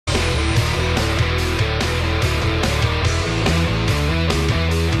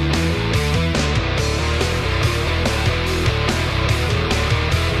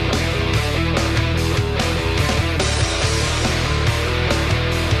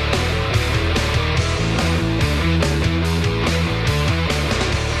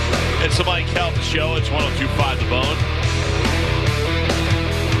Calta Show. It's 102.5 The Bone.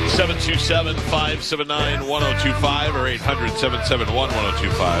 727-579-1025 or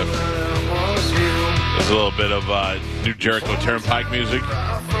 800-771-1025. There's a little bit of New Jericho Turnpike music.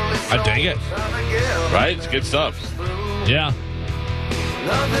 I dig it. Right? It's good stuff. Yeah.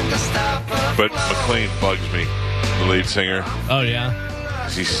 But McLean bugs me, the lead singer. Oh, yeah?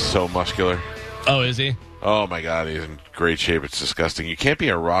 He's so muscular. Oh, is he? Oh, my God. He's in great shape. It's disgusting. You can't be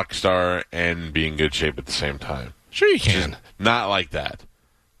a rock star and be in good shape at the same time. Sure you can. Just not like that.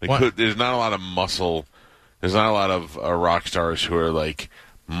 There's not a lot of muscle. There's not a lot of rock stars who are, like,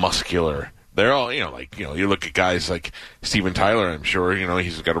 muscular. They're all, you look at guys like Steven Tyler, I'm sure,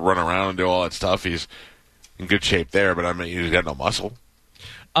 he's got to run around and do all that stuff. He's in good shape there, but he's got no muscle.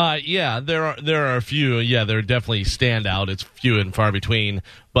 Yeah, there are a few. Yeah, there definitely stand out. It's few and far between.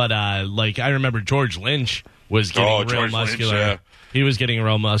 But I remember George Lynch was getting real muscular. Lynch, yeah. He was getting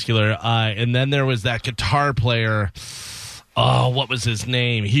real muscular. And then there was that guitar player. Oh, what was his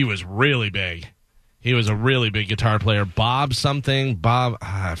name? He was really big. He was a really big guitar player. Bob something.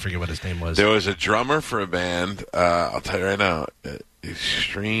 I forget what his name was. There was a drummer for a band. I'll tell you right now.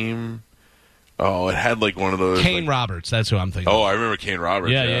 Extreme. Oh, it had like one of those. Kane Roberts. That's who I'm thinking. Oh, I remember Kane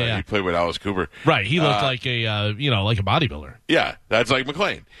Roberts. Yeah. He played with Alice Cooper. Right. He looked like a bodybuilder. Yeah, that's like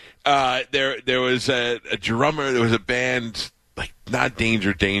McLean. There was a drummer. There was a band like not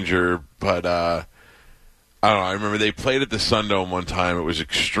Danger, but I don't know. I remember they played at the Sundome one time. It was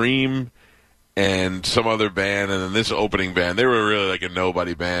Extreme and some other band, and then this opening band. They were really like a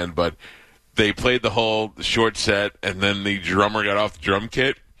nobody band, but they played the whole short set, and then the drummer got off the drum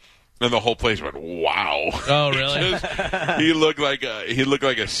kit. And the whole place went, wow. Oh, really? He looked like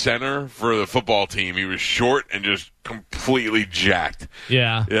a center for the football team. He was short and just completely jacked.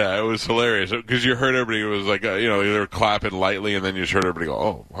 Yeah. Yeah, it was hilarious. Because you heard everybody was like, they were clapping lightly, and then you just heard everybody go,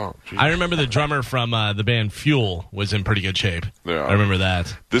 oh, wow. Geez. I remember the drummer from the band Fuel was in pretty good shape. Yeah. I remember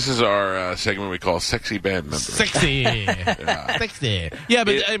that. This is our segment we call Sexy Band Member. Sexy. Yeah. Sexy. Yeah,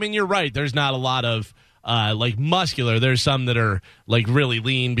 but you're right. There's not a lot of muscular. There's some that are like really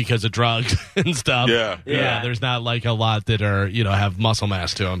lean because of drugs and stuff. Yeah. There's not like a lot that are have muscle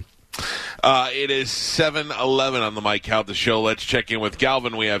mass to them. It is 7:11 on the Mike Calta Show. Let's check in with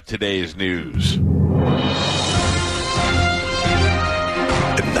Galvin. We have today's news. And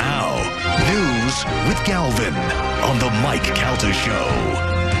now, news with Galvin on the Mike Calta Show.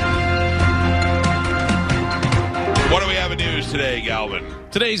 What do we have in news today, Galvin?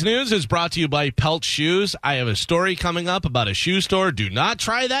 Today's news is brought to you by Pelt Shoes. I have a story coming up about a shoe store. Do not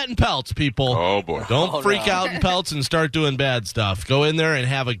try that in Pelts, people. Oh, boy. Don't freak out in Pelts and start doing bad stuff. Go in there and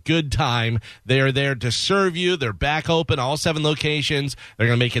have a good time. They are there to serve you. They're back open, all 7 locations. They're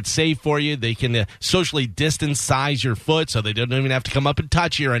going to make it safe for you. They can socially distance size your foot so they don't even have to come up and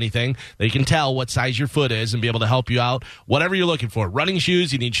touch you or anything. They can tell what size your foot is and be able to help you out. Whatever you're looking for. Running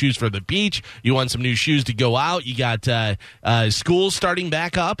shoes. You need shoes for the beach. You want some new shoes to go out. You got schools starting back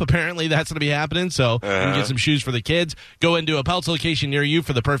up. Apparently, that's going to be happening, so you can get some shoes for the kids. Go into a Pelts location near you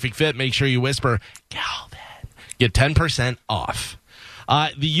for the perfect fit. Make sure you whisper, Galvin. Get 10% off.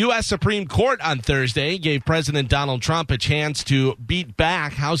 The U.S. Supreme Court on Thursday gave President Donald Trump a chance to beat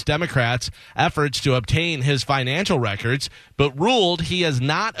back House Democrats' efforts to obtain his financial records, but ruled he is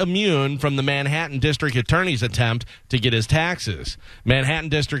not immune from the Manhattan District Attorney's attempt to get his taxes. Manhattan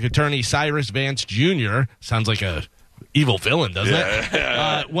District Attorney Cyrus Vance Jr. sounds like a evil villain, doesn't it?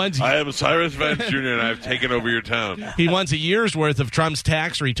 I am Cyrus Vance Jr., and I've taken over your town. He wants a year's worth of Trump's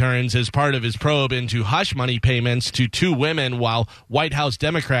tax returns as part of his probe into hush money payments to 2 women, while White House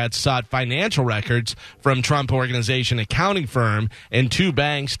Democrats sought financial records from Trump Organization accounting firm and 2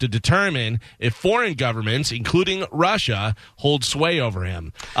 banks to determine if foreign governments, including Russia, hold sway over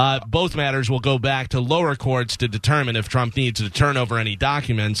him. Both matters will go back to lower courts to determine if Trump needs to turn over any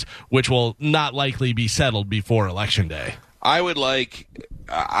documents, which will not likely be settled before Election Day. I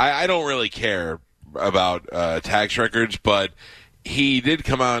don't really care about tax records, but he did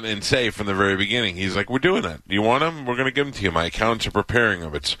come out and say from the very beginning, he's like, we're doing that. You want them? We're going to give them to you. My accountants are preparing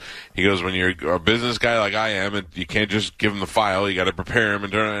them. He goes, when you're a business guy like I am, you can't just give them the file. You got to prepare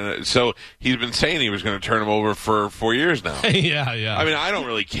them. So he's been saying he was going to turn them over for 4 years now. Yeah. I mean, I don't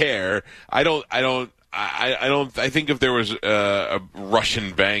really care. I think if there was a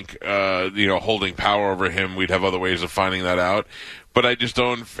Russian bank, holding power over him, we'd have other ways of finding that out. But I just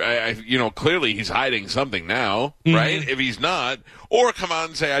don't, clearly he's hiding something now, right? If he's not, or come out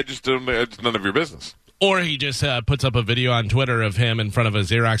and say, it's none of your business. Or he just puts up a video on Twitter of him in front of a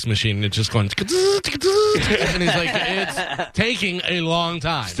Xerox machine, and it's just going, and he's like, it's taking a long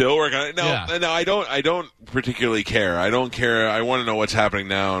time. Still working on it. No, I don't particularly care. I don't care. I want to know what's happening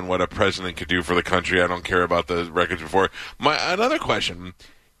now and what a president could do for the country. I don't care about the records before. Another question,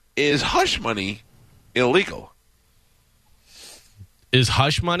 is hush money illegal? Is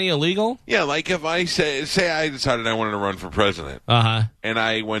hush money illegal? Yeah, like if I say I decided I wanted to run for president, and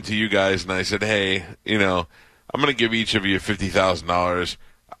I went to you guys and I said, hey, I'm going to give each of you $50,000.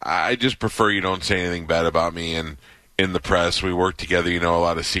 I just prefer you don't say anything bad about me in the press. We work together, a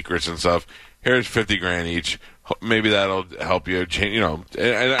lot of secrets and stuff. Here's $50,000 each. Maybe that'll help you change,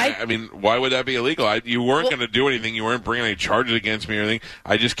 I mean, why would that be illegal? You weren't going to do anything. You weren't bringing any charges against me or anything.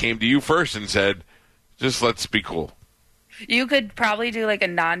 I just came to you first and said, just let's be cool. You could probably do like a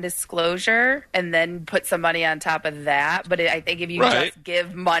non-disclosure and then put some money on top of that. But I think if you just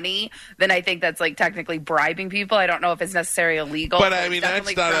give money, then I think that's like technically bribing people. I don't know if it's necessarily illegal. But I mean,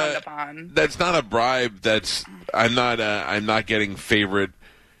 that's not a bribe. I'm not getting favored.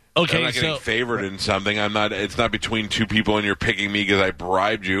 Okay, I'm not getting favored in something. It's not between two people and you're picking me because I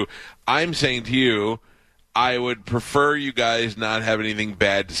bribed you. I'm saying to you, I would prefer you guys not have anything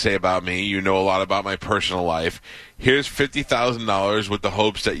bad to say about me. You know a lot about my personal life. Here's $50,000 with the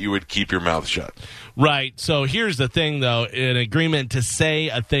hopes that you would keep your mouth shut. Right. So here's the thing, though. An agreement to say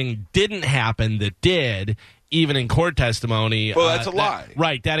a thing didn't happen that did, even in court testimony. Well, that's a lie.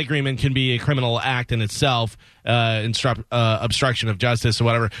 Right. That agreement can be a criminal act in itself, obstruction of justice or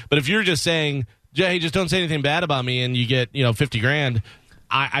whatever. But if you're just saying, hey, just don't say anything bad about me and you get, $50,000,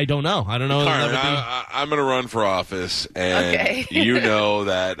 I don't know. I don't know. Carmen, I'm going to run for office, and you know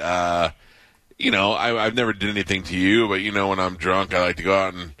that, I've never did anything to you, but when I'm drunk, I like to go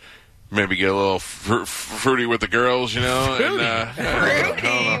out and maybe get a little fruity with the girls, Fruity?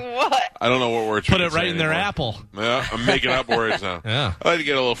 What? I don't know what words. Put it right in their apple. Yeah, I'm making up words now. Yeah. I like to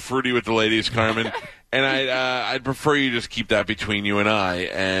get a little fruity with the ladies, Carmen, and I'd prefer you just keep that between you and I,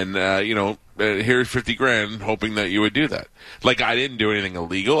 and here's $50,000, hoping that you would do that. Like, I didn't do anything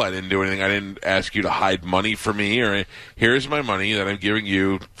illegal. I didn't do anything. I didn't ask you to hide money from me. Or here's my money that I'm giving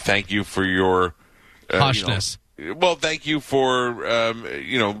you. Thank you for your hushness. Well, thank you for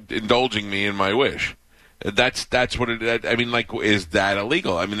indulging me in my wish. That's what it. I mean, like, is that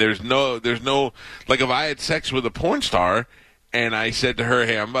illegal? I mean, there's no like if I had sex with a porn star and I said to her,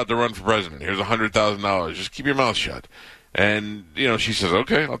 hey, I'm about to run for president. Here's $100,000. Just keep your mouth shut. And, she says,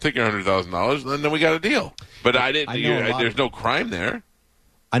 okay, I'll take your $100,000, and then we got a deal. But there's no crime there.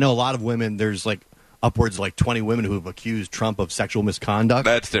 I know a lot of women, there's like upwards like 20 women who have accused Trump of sexual misconduct.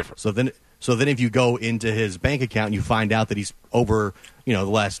 That's different. So then if you go into his bank account and you find out that he's over, the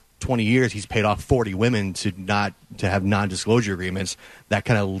last 20 years, he's paid off 40 women to have non-disclosure agreements, that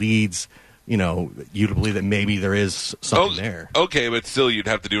kind of leads you to believe that maybe there is something there. Okay, but still you'd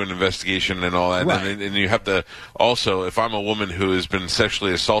have to do an investigation and all that. Right. And you have to also, if I'm a woman who has been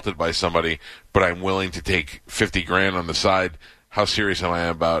sexually assaulted by somebody, but I'm willing to take $50,000 on the side, how serious am I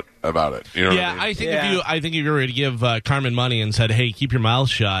about it? You know what I mean? I think if you were to give Carmen money and said, hey, keep your mouth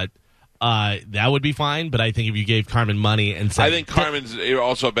shut, that would be fine, but I think if you gave Carmen money and said... I think Carmen's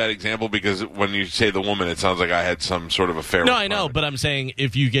also a bad example because when you say the woman, it sounds like I had some sort of affair with I know, Carmen. but I'm saying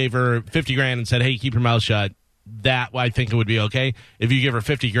if you gave her $50,000 and said, hey, keep your mouth shut, that I think it would be okay. If you give her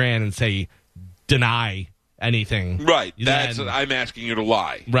 $50,000 and say, deny anything... Right, I'm asking you to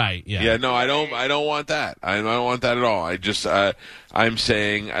lie. Right, yeah. Yeah, no, I don't want that. I don't want that at all. I just... I'm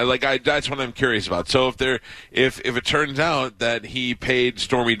saying, that's what I'm curious about. So if it turns out that he paid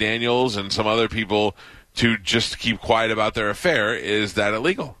Stormy Daniels and some other people to just keep quiet about their affair, is that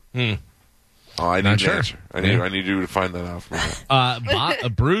illegal? Oh, I need an answer. I need you to find that out for me.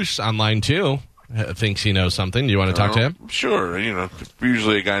 Bruce online too thinks he knows something. Do you want to talk to him? Sure.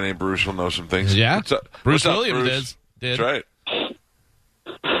 Usually a guy named Bruce will know some things. Yeah. What's up? Bruce What's up, Williams did. That's right.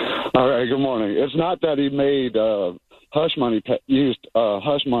 All right. Good morning. It's not that he made. Used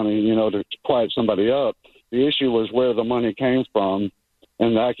hush money, to quiet somebody up. The issue was where the money came from,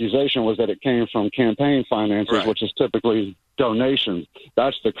 and the accusation was that it came from campaign finances, right, which is typically donations.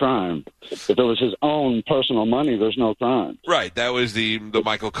 That's the crime. If it was his own personal money, there's no crime. Right. That was the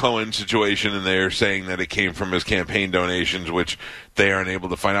Michael Cohen situation, and they're saying that it came from his campaign donations, which they aren't able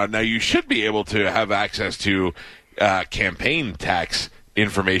to find out. Now, you should be able to have access to campaign tax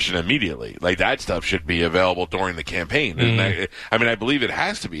information immediately. Like, that stuff should be available during the campaign. And I believe it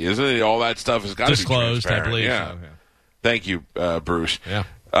has to be, isn't it? All that stuff has got to be disclosed, I believe. Yeah. So, yeah. Thank you, Bruce. Yeah.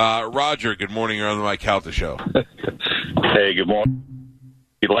 Roger, good morning. You're on the Mike Calta Show. Hey, good morning.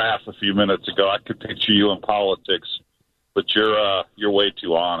 You laughed a few minutes ago. I could picture you in politics, but you're way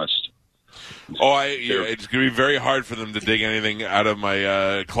too honest. It's going to be very hard for them to dig anything out of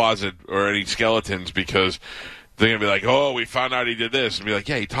my closet or any skeletons because they're going to be like, oh, we found out he did this. And be like,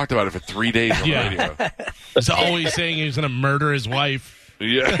 yeah, he talked about it for 3 days on the radio. He's always saying he's going to murder his wife.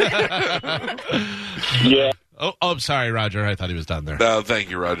 Yeah. Yeah. Oh, sorry, Roger. I thought he was done there. No,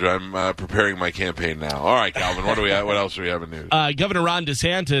 thank you, Roger. I'm preparing my campaign now. All right, Galvin, what else do we have in news? Governor Ron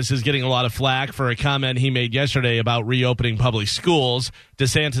DeSantis is getting a lot of flack for a comment he made yesterday about reopening public schools.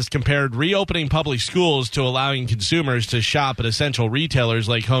 DeSantis compared reopening public schools to allowing consumers to shop at essential retailers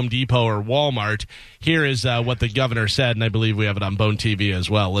like Home Depot or Walmart. Here is what the governor said, and I believe we have it on Bone TV as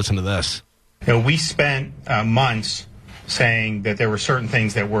well. Listen to this. We spent months saying that there were certain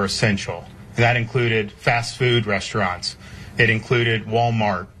things that were essential. That included fast food restaurants. It included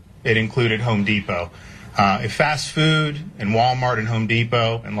Walmart. It included Home Depot. If fast food and Walmart and Home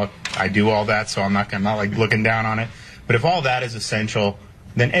Depot, and look, I do all that, so I'm not like looking down on it. But if all that is essential,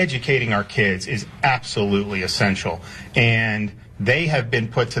 then educating our kids is absolutely essential. And they have been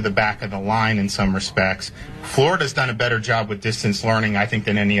put to the back of the line in some respects. Florida's done a better job with distance learning, I think,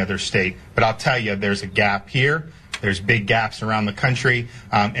 than any other state. But I'll tell you, there's a gap here. There's big gaps around the country,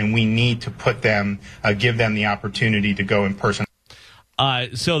 and we need to put them, give them the opportunity to go in person.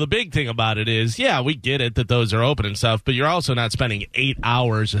 So the big thing about it is, yeah, we get it that those are open and stuff, but you're also not spending 8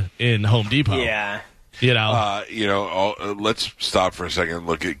 hours in Home Depot. Yeah. Let's stop for a second and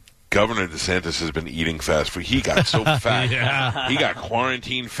look at Governor DeSantis has been eating fast food. He got so fat. Yeah. He got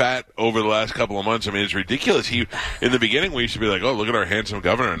quarantine fat over the last couple of months. I mean, it's ridiculous. In the beginning, we used to be like, oh, look at our handsome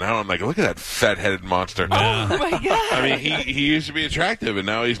governor. And now I'm like, look at that fat-headed monster. Yeah. Oh, my God. I mean, he used to be attractive, and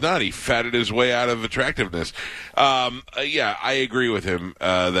now he's not. He fatted his way out of attractiveness. Yeah, I agree with him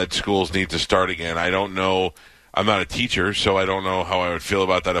that schools need to start again. I don't know. I'm not a teacher, so I don't know how I would feel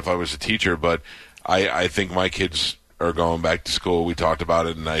about that if I was a teacher, but I think my kids are going back to school. We talked about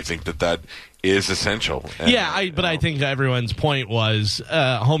it, and I think that is essential. And, I think everyone's point was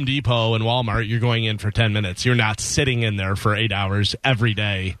Home Depot and Walmart, you're going in for 10 minutes. You're not sitting in there for 8 hours every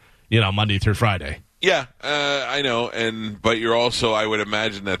day, Monday through Friday. Yeah, I know, but you're also, I would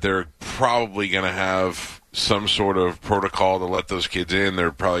imagine that they're probably going to have some sort of protocol to let those kids in.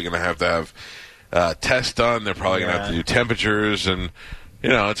 They're probably going to have tests done. They're probably going to have to do temperatures, and,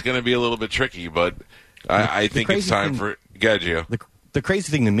 it's going to be a little bit tricky, but I think it's time for Gio. The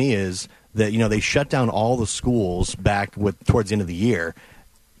crazy thing to me is that they shut down all the schools back towards the end of the year,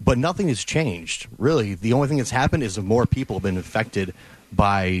 but nothing has changed. Really, the only thing that's happened is more people have been infected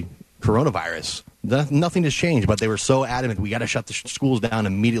by coronavirus. Nothing has changed, but they were so adamant we got to shut the schools down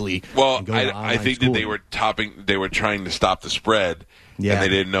immediately. Well, I think that they were trying to stop the spread. Yeah. And they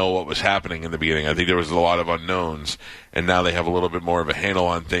didn't know what was happening in the beginning. I think there was a lot of unknowns, and now they have a little bit more of a handle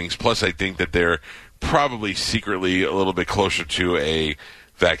on things. Plus, I think that they're probably secretly a little bit closer to a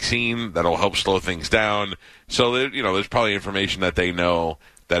vaccine that'll help slow things down. So, there's probably information that they know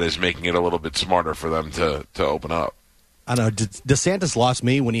that is making it a little bit smarter for them to open up. I don't know. DeSantis lost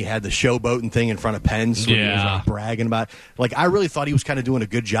me when he had the showboating thing in front of Pence. When he was bragging about it. I really thought he was kind of doing a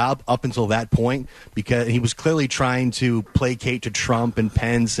good job up until that point because he was clearly trying to placate to Trump and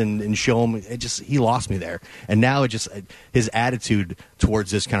Pence and show him. He lost me there. And now his attitude towards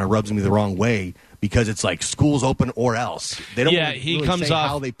this kind of rubs me the wrong way. Because it's like schools open or else. They don't really say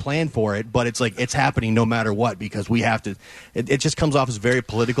how they plan for it, but it's like it's happening no matter what because we have to. It just comes off as very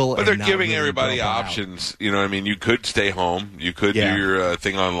political. But they're giving everybody options. You know what I mean? You could stay home. You could do your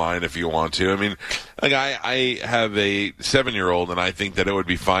thing online if you want to. I mean, I have a 7-year-old, and I think that it would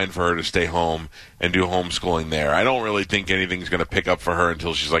be fine for her to stay home and do homeschooling there. I don't really think anything's going to pick up for her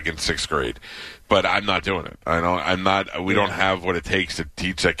until she's in 6th grade. But I'm not doing it. I'm not. We don't have what it takes to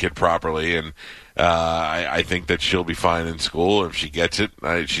teach that kid properly, and I think that she'll be fine in school if she gets it.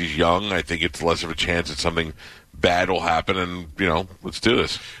 She's young. I think it's less of a chance that something bad will happen, and let's do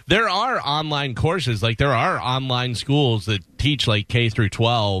this. There are online courses, there are online schools that teach K through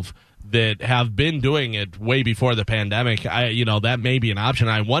 12 that have been doing it way before the pandemic. That may be an option.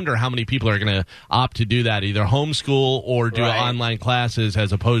 I wonder how many people are going to opt to do that, either homeschool or do online classes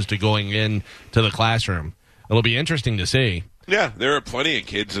as opposed to going in to the classroom. It'll be interesting to see. Yeah, there are plenty of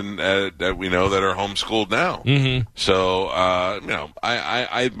kids that we know that are homeschooled now. Mm-hmm. So,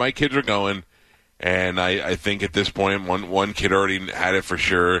 my kids are going, and I think at this point, one kid already had it for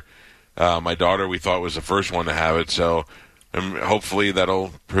sure. My daughter, we thought, was the first one to have it, so hopefully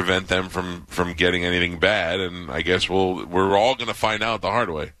that'll prevent them from getting anything bad, and I guess we're all going to find out the hard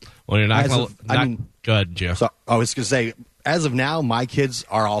way. Well, you're not going to... Go ahead, Joe. So I was going to say, as of now, my kids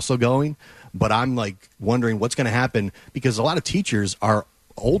are also going, but I'm wondering what's going to happen because a lot of teachers are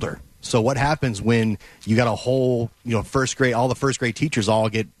older. So what happens when you got a whole, first grade, all the first grade teachers all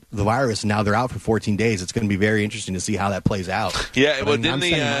get the virus, and now they're out for 14 days. It's going to be very interesting to see how that plays out. Yeah, but didn't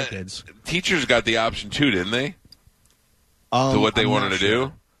the teachers got the option too, didn't they? To what they wanted to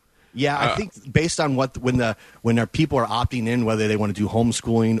do? Yeah, I think based on when our people are opting in, whether they want to do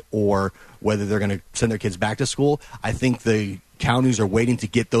homeschooling or whether they're going to send their kids back to school, I think the counties are waiting to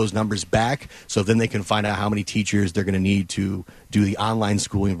get those numbers back, so then they can find out how many teachers they're going to need to do the online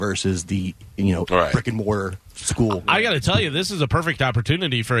schooling versus the brick and mortar school. I got to tell you, this is a perfect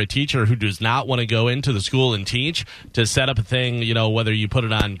opportunity for a teacher who does not want to go into the school and teach to set up a thing. Whether you put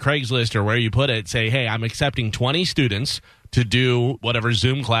it on Craigslist or where you put it, say, hey, I'm accepting 20 students to do whatever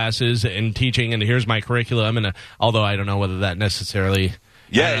Zoom classes and teaching, and here's my curriculum. And although I don't know whether that necessarily.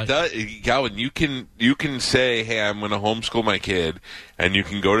 Yeah, it does. Galvin, you can say, hey, I'm going to homeschool my kid, and you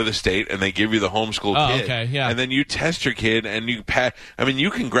can go to the state, and they give you the homeschool kid. Okay, yeah. And then you test your kid, and you pass. I mean,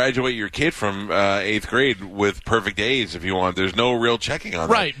 you can graduate your kid from 8th grade with perfect A's if you want. There's no real checking on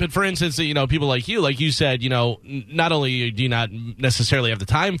that. Right, but for instance, people like you said, not only do you not necessarily have the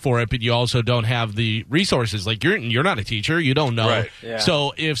time for it, but you also don't have the resources. Like, you're not a teacher. You don't know. Right. Yeah.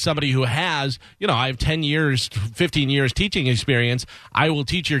 So if somebody who has, I have 10 years, 15 years teaching experience, I will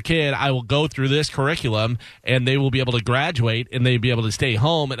teach your kid, I will go through this curriculum, and they will be able to graduate, and they'll be able to stay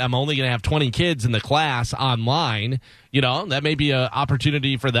home, and I'm only going to have 20 kids in the class online. That may be an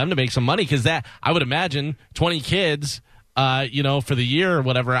opportunity for them to make some money, because that, I would imagine, 20 kids, for the year or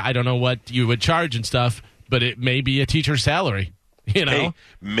whatever, I don't know what you would charge and stuff, but it may be a teacher's salary. Hey,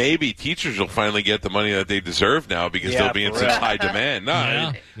 maybe teachers will finally get the money that they deserve now because they'll be in such high demand.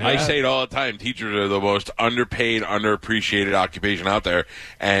 No, I say it all the time. Teachers are the most underpaid, underappreciated occupation out there,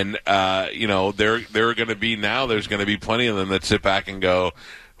 and they're going to be now. There's going to be plenty of them that sit back and go,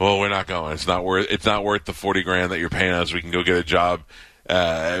 "Well, we're not going. It's not worth the $40,000 that you're paying us. We can go get a job." Be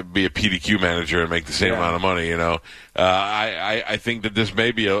a PDQ manager and make the same amount of money. I think that this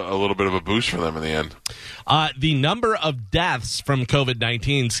may be a little bit of a boost for them in the end. The number of deaths from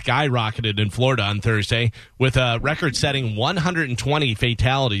COVID-19 skyrocketed in Florida on Thursday, with a record-setting 120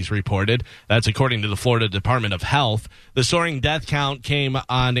 fatalities reported. That's according to the Florida Department of Health. The soaring death count came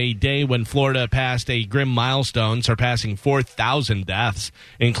on a day when Florida passed a grim milestone, surpassing 4,000 deaths,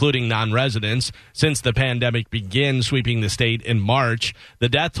 including non-residents, since the pandemic began sweeping the state in March. The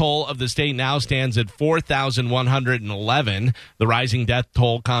death toll of the state now stands at 4,111. The rising death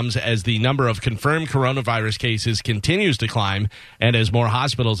toll comes as the number of confirmed coronavirus cases continues to climb, and as more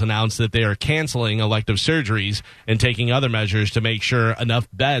hospitals announce that they are canceling elective surgeries and taking other measures to make sure enough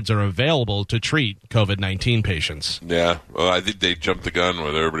beds are available to treat COVID-19 patients. Yeah, well, I think they jumped the gun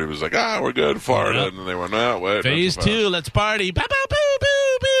when everybody was like, we're good, Florida, and then they went, no, wait. Phase 2, let's party. Bow, bow, boo,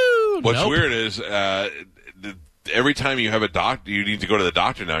 boo, boo. What's weird is every time you have a doctor, you need to go to the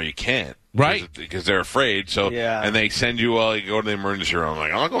doctor now, you can't. Right. Because they're afraid. So, and they send you, you go to the emergency room.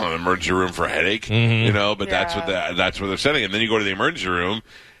 Like, I'm not going to the emergency room for a headache, but that's what they're sending. And then you go to the emergency room,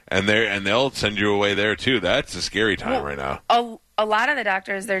 and they'll send you away there too. That's a scary time right now. A lot of the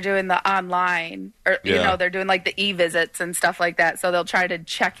doctors, they're doing the online, or they're doing like the e-visits and stuff like that. So they'll try to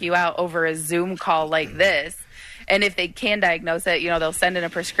check you out over a Zoom call like this. And if they can diagnose it, they'll send in a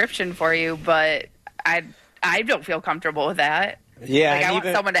prescription for you. But I don't feel comfortable with that. Yeah, I want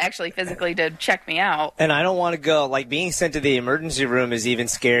someone to actually physically to check me out. And I don't want to go, being sent to the emergency room is even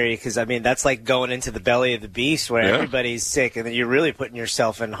scary because, that's like going into the belly of the beast where everybody's sick and then you're really putting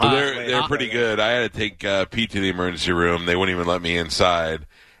yourself in harm's way. They're pretty good. I had to take Pete to the emergency room. They wouldn't even let me inside.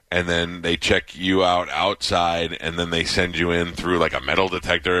 And then they check you out outside, and then they send you in through like a metal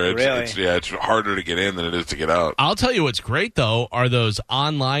detector. It's harder to get in than it is to get out. I'll tell you what's great, though, are those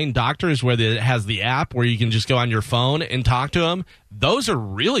online doctors where it has the app where you can just go on your phone and talk to them. Those are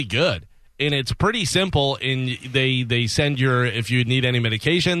really good. And it's pretty simple, and they send if you need any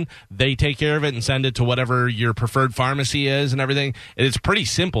medication, they take care of it and send it to whatever your preferred pharmacy is and everything. And it's pretty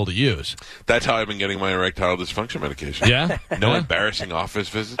simple to use. That's how I've been getting my erectile dysfunction medication. Yeah? No embarrassing office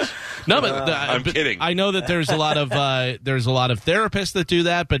visits? No, but I'm kidding. I know that there's a lot of therapists that do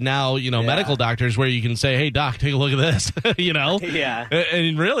that, but now, medical doctors where you can say, hey, doc, take a look at this, Yeah.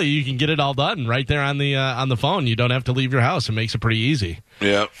 And really, you can get it all done right there on the phone. You don't have to leave your house. It makes it pretty easy.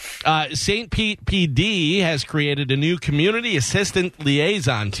 Yeah. St. Pete PD has created a new community assistant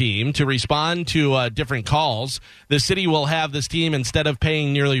liaison team to respond to different calls. The city will have this team instead of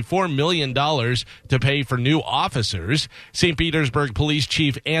paying nearly $4 million to pay for new officers. St. Petersburg Police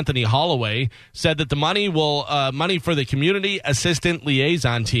Chief Anthony Holloway said that the money for the community assistant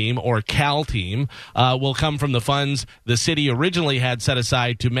liaison team, or CAL team, will come from the funds the city originally had set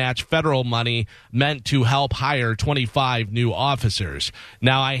aside to match federal money meant to help hire 25 new officers.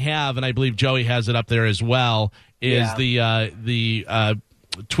 Now I have, and I believe Joey has it up there as well, is the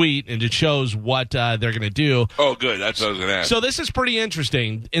tweet, and it shows what they're going to do. Oh, good. That's what I was going to ask. So this is pretty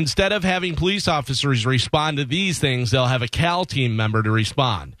interesting. Instead of having police officers respond to these things, they'll have a Cal team member to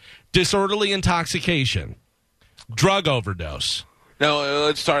respond. Disorderly intoxication, drug overdose. Now,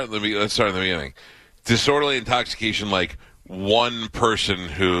 let's start in the beginning. Disorderly intoxication, like one person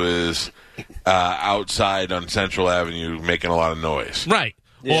who is outside on Central Avenue making a lot of noise. Right.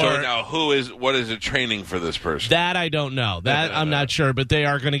 Yeah. So now, what is the training for this person? That I don't know. That I'm not sure, but they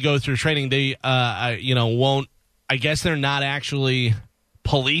are going to go through training. They, won't. I guess they're not actually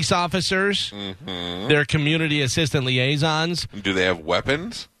police officers. Mm-hmm. They're community assistant liaisons. Do they have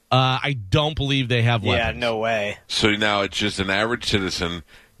weapons? I don't believe they have weapons. Yeah, no way. So now it's just an average citizen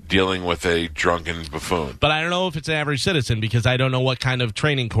dealing with a drunken buffoon. But I don't know if it's an average citizen because I don't know what kind of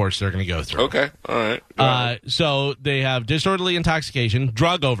training course they're going to go through. Okay, all right. So they have disorderly intoxication,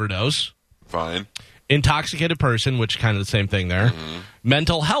 drug overdose. Fine. Intoxicated person, which is kind of the same thing there. Mm-hmm.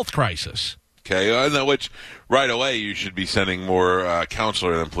 Mental health crisis. Okay, which right away you should be sending more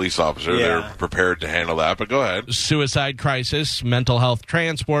counselor than police officer. Yeah. They're prepared to handle that, but go ahead. Suicide crisis, mental health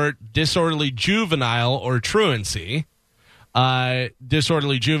transport, disorderly juvenile or truancy,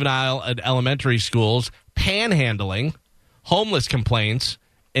 disorderly juvenile at elementary schools, panhandling, homeless complaints,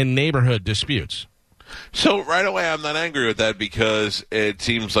 and neighborhood disputes. So right away I'm not angry with that because it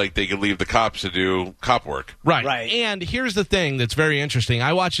seems like they could leave the cops to do cop work. Right. And here's the thing that's very interesting.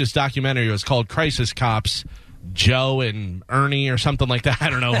 I watched this documentary. It was called Crisis Cops, Joe and Ernie or something like that. I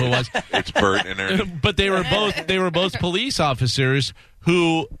don't know who it was. It's Bert and Ernie. But they were both police officers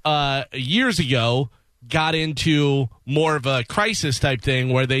who years ago got into more of a crisis type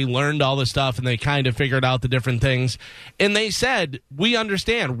thing where they learned all the stuff and they kind of figured out the different things. And they said, we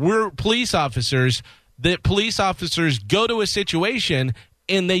understand, we're police officers, that police officers go to a situation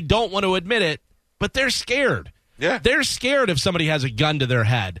and they don't want to admit it, but they're scared. Yeah. They're scared if somebody has a gun to their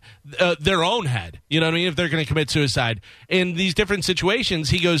head, their own head. You know what I mean? If they're going to commit suicide. In these different situations,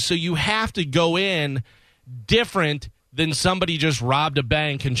 he goes, so you have to go in different than somebody just robbed a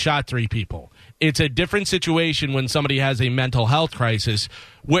bank and shot 3 people. It's a different situation when somebody has a mental health crisis.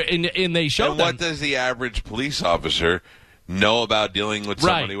 And they show what does the average police officer know about dealing with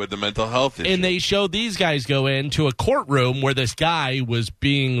somebody with a mental health issue? And they showed these guys go into a courtroom where this guy was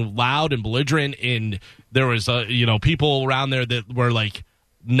being loud and belligerent, and there was people around there that were like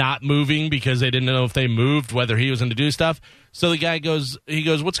not moving because they didn't know if they moved, whether he was going to do stuff. So the guy goes,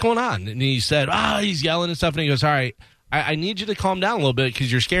 what's going on? And he said, he's yelling and stuff. And he goes, all right, I need you to calm down a little bit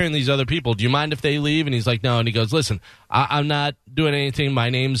because you're scaring these other people. Do you mind if they leave? And he's like, no. And he goes, listen, I'm not doing anything. My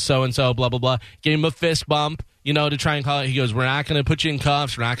name's so-and-so, blah, blah, blah. Gave him a fist bump, to try and call it. He goes, we're not going to put you in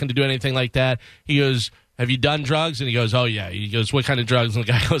cuffs. We're not going to do anything like that. He goes, have you done drugs? And he goes, oh, yeah. He goes, what kind of drugs? And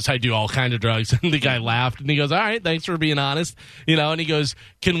the guy goes, I do all kind of drugs. And the guy laughed. And he goes, all right, thanks for being honest. And he goes,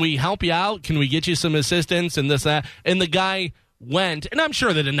 can we help you out? Can we get you some assistance and this, that? And the guy went, and I'm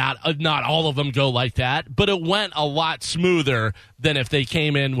sure that not all of them go like that, but it went a lot smoother than if they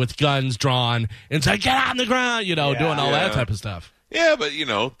came in with guns drawn and said, get on the ground, doing all that type of stuff. Yeah, but,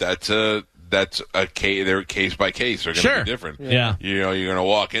 that's a case. They're case by case. They're going to be different. Yeah. You're going to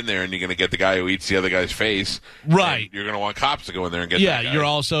walk in there and you're going to get the guy who eats the other guy's face. Right. You're going to want cops to go in there and get that guy. You're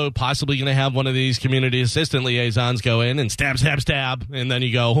also possibly going to have one of these community assistant liaisons go in and stab, stab, stab, and then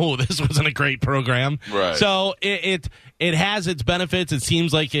you go, oh, this wasn't a great program. Right. So it has its benefits. It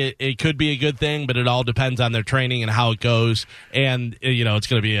seems like it could be a good thing, but it all depends on their training and how it goes. And, it's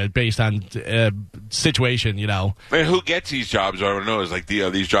going to be based on situation, Man, who gets these jobs? I don't know. Is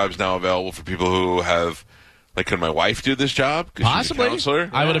these jobs now available for people who have, can my wife do this job? Possibly. She's a counselor?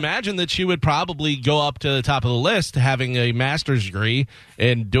 I would imagine that she would probably go up to the top of the list having a master's degree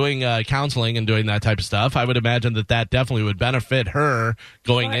and doing counseling and doing that type of stuff. I would imagine that definitely would benefit her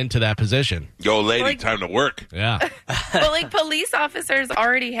going into that position. Yo, lady, time to work. Yeah. But police officers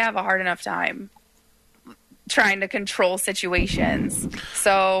already have a hard enough time trying to control situations.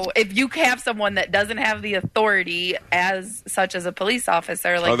 So if you have someone that doesn't have the authority as such as a police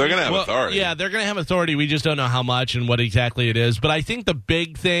officer, they're going to have authority. Yeah, they're going to have authority. We just don't know how much and what exactly it is. But I think the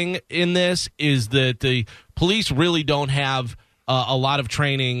big thing in this is that the police really don't have a lot of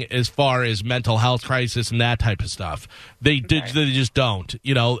training as far as mental health crisis and that type of stuff. They just don't.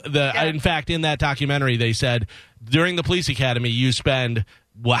 In fact, in that documentary, they said during the police academy, you spend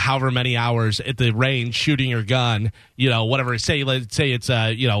however many hours at the range shooting your gun, whatever. Let's say it's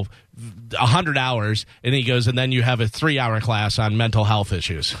 100 hours, and he goes, and then you have a 3-hour class on mental health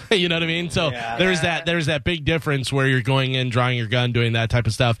issues. You know what I mean? So there's that big difference where you're going in, drawing your gun, doing that type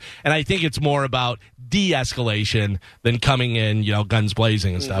of stuff. And I think it's more about de-escalation than coming in, guns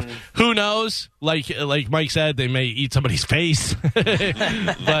blazing and stuff. Who knows? Like Mike said, they may eat somebody's face. But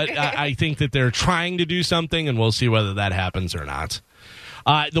I think that they're trying to do something, and we'll see whether that happens or not.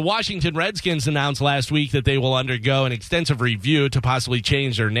 The Washington Redskins announced last week that they will undergo an extensive review to possibly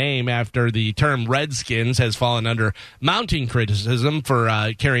change their name after the term Redskins has fallen under mounting criticism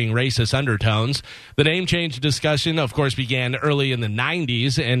for carrying racist undertones. The name change discussion, of course, began early in the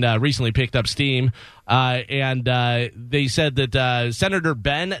 90s and recently picked up steam. They said that Senator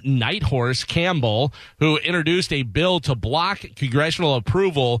Ben Nighthorse Campbell, who introduced a bill to block congressional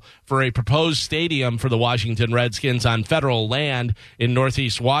approval for a proposed stadium for the Washington Redskins on federal land in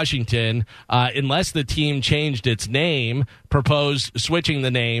Northeast Washington, unless the team changed its name, proposed switching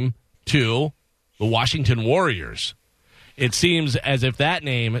the name to the Washington Warriors. It seems as if that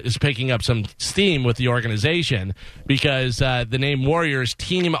name is picking up some steam with the organization because the name Warriors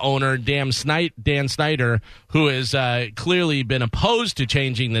team owner Dan Snyder, who has clearly been opposed to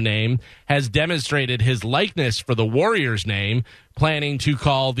changing the name, has demonstrated his likeness for the Warriors name, planning to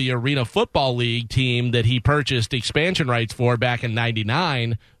call the Arena Football League team that he purchased expansion rights for back in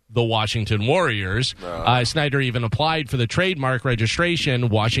 '99 the Washington Warriors. Snyder even applied for the trademark registration,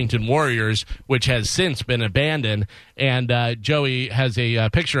 Washington Warriors, which has since been abandoned. And Joey has a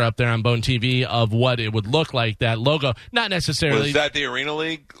picture up there on Bone TV of what it would look like, that logo. Not necessarily. Was that the Arena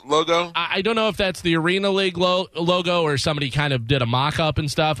League logo? I don't know if that's the Arena League logo or somebody kind of did a mock-up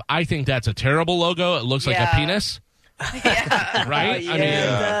and stuff. I think that's a terrible logo. It looks like a penis. Yeah. Right? Yeah, it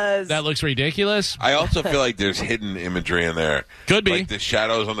does. That looks ridiculous. I also feel like there's hidden imagery in there. Could be. Like the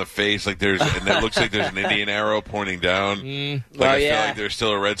shadows on the face, and it looks like there's an Indian arrow pointing down. I feel like there's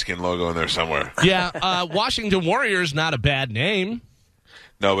still a Redskin logo in there somewhere. Yeah, Washington Warriors, not a bad name.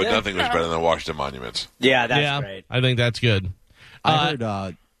 No, but nothing was better than Washington Monuments. Yeah, that's great. I think that's good. I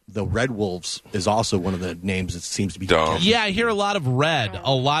heard the Red Wolves is also one of the names that seems to be Dumb. Yeah, I hear a lot of red.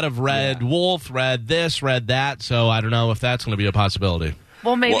 Wolf, red this, red that. So I don't know if that's going to be a possibility.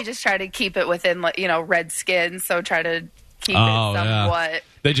 Well, maybe just try to keep it within, Redskins. So try to keep it somewhat.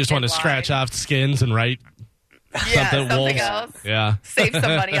 They just want to scratch off skins and write something wolves. Else. Yeah. Save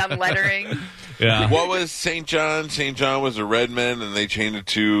some money on lettering. Yeah. What was St. John? St. John was the Redmen, and they changed it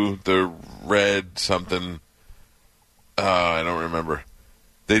to the Red something. I don't remember.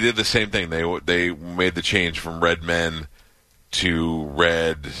 They did the same thing. They made the change from Red Men to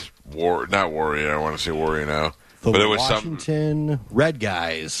Red not Warrior. I want to say Warrior now, but it was Washington Red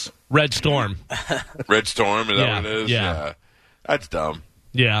Guys. Red Storm. Red Storm. Is that what it is? Yeah. That's dumb.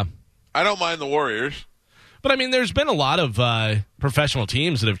 Yeah. I don't mind the Warriors, but I mean, there's been a lot of professional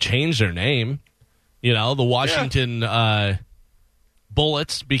teams that have changed their name. The Washington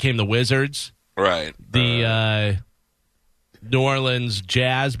Bullets became the Wizards. Right. The New Orleans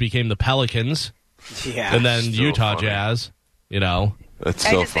Jazz became the Pelicans. Yeah. And then Still Utah funny. Jazz, That's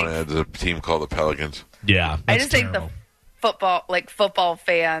so funny. There's a team called the Pelicans. Yeah. I just think the football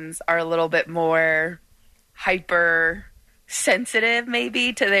fans are a little bit more hyper sensitive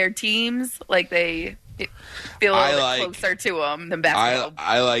maybe to their teams. Like they feel a little bit closer to them than basketball.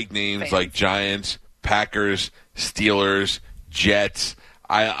 I like names fans. like Giants, Packers, Steelers, Jets.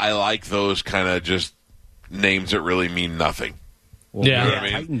 I like those kind of just names that really mean nothing. Well, Yeah. You know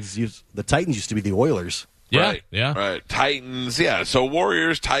what I mean? The Titans used to be the Oilers. Yeah. Right. Yeah. Right. Titans. Yeah. So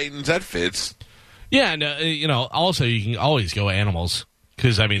Warriors, Titans, that fits. Yeah. And, also you can always go animals.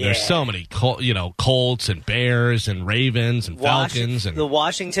 Because, there's so many, Colts and Bears and Ravens and Falcons. The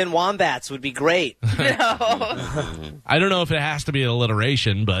Washington Wombats would be great. I don't know if it has to be an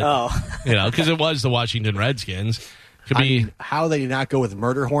alliteration, but, because it was the Washington Redskins. Could be. How they did not go with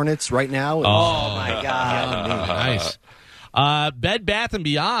Murder Hornets right now. Oh, my God. Nice. Bed Bath &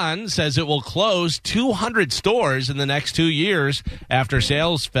 Beyond says it will close 200 stores in the next 2 years after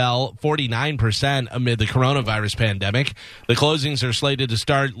sales fell 49% amid the coronavirus pandemic. The closings are slated to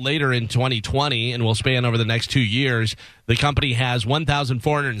start later in 2020 and will span over the next 2 years. The company has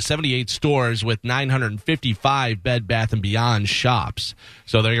 1,478 stores with 955 Bed Bath & Beyond shops.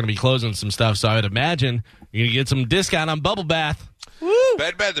 So they're going to be closing some stuff. So I would imagine you're going to get some discount on Bubble Bath. Woo!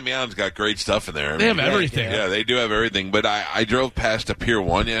 Bed Bath & Beyond's got great stuff in there. They have everything. Yeah, they do have everything. But I drove past a Pier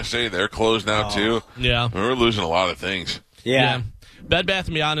 1 yesterday. They're closed now, too. Yeah. We're losing a lot of things. Yeah. Bed Bath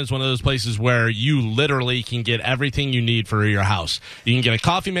 & Beyond is one of those places where you literally can get everything you need for your house. You can get a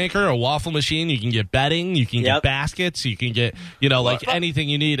coffee maker, a waffle machine, you can get bedding, you can get baskets, you can get, like anything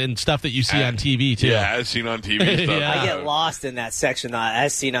you need and stuff that you see on TV, too. Yeah, as seen on TV stuff. I get lost in that section,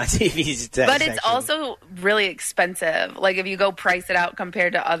 as seen on TV. But it's also really expensive. Like, if you go price it out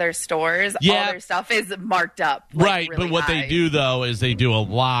compared to other stores, all their stuff is marked up. Right, really but what high. they do, though, is they do a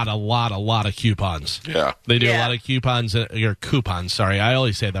lot of coupons. Yeah. They do a lot of coupons, sorry. I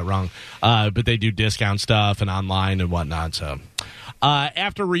always say that wrong. But they do discount stuff and online and whatnot, so...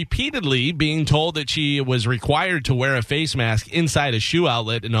 after repeatedly being told that she was required to wear a face mask inside a shoe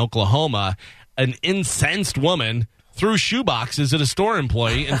outlet in Oklahoma, an incensed woman threw shoe boxes at a store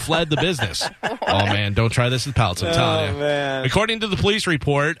employee and fled the business. Oh, man, don't try this at Pellets, I'm telling you. Man. According to the police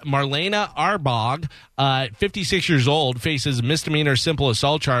report, Marlena Arbog, 56 years old, faces misdemeanor simple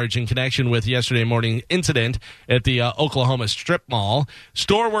assault charge in connection with yesterday morning incident at the Oklahoma strip mall.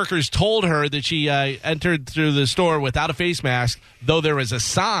 Store workers told her that she entered through the store without a face mask, though there was a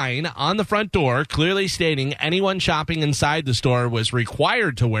sign on the front door clearly stating anyone shopping inside the store was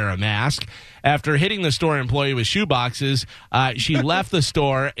required to wear a mask. After hitting the store employee with shoe boxes, she left the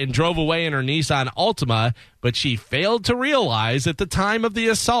store and drove away in her Nissan Altima, but she failed to realize at the time of the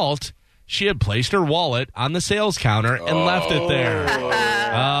assault she had placed her wallet on the sales counter and left it there.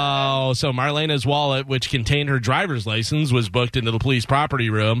 So Marlena's wallet, which contained her driver's license, was booked into the police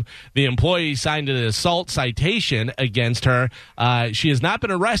property room. The employee signed an assault citation against her. She has not been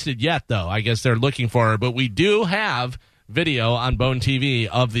arrested yet, though. I guess they're looking for her, but we do have video on Bone TV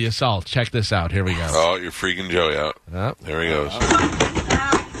of the assault. Check this out. Here we go. Oh, you're freaking Joey out. Oh. There he goes.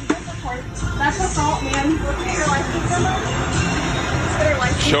 That's assault, man. Look at your license.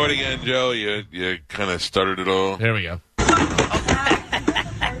 Show it again, Joe. You kind of started it all. Here we go. That's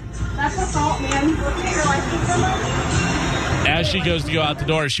assault, man. Look at your license. As she goes to go out the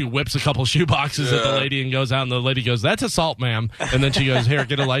door, she whips a couple shoe boxes at the lady and goes out, and the lady goes, "That's assault, ma'am." And then she goes, "Here,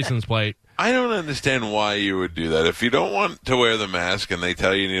 get a license plate." I don't understand why you would do that. If you don't want to wear the mask and they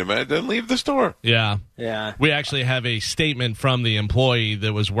tell you you need a mask, then leave the store. Yeah. Yeah. We actually have a statement from the employee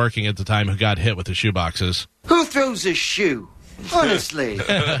that was working at the time who got hit with the shoe boxes. Who throws a shoe? Honestly.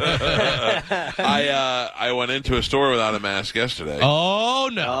 I went into a store without a mask yesterday. Oh,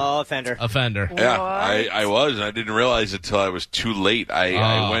 no. Oh, offender. Yeah, I was, and I didn't realize it until I was too late.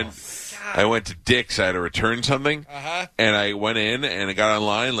 I went to Dick's. I had to return something, and I went in and I got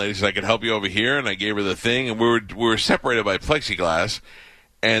online. Lady said I could help you over here, and I gave her the thing, and we were separated by plexiglass.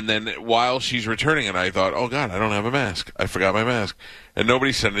 And then while she's returning it, I thought, oh, God, I don't have a mask. I forgot my mask. And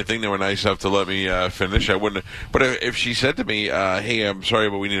nobody said anything. They were nice enough to let me finish. I wouldn't. But if she said to me, hey, I'm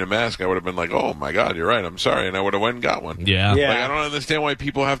sorry, but we need a mask, I would have been like, oh, my God, you're right. I'm sorry. And I would have went and got one. Yeah. Like, I don't understand why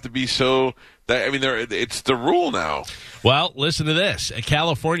people have to be so... it's the rule now. Well, listen to this. A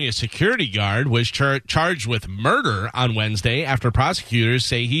California security guard was charged with murder on Wednesday after prosecutors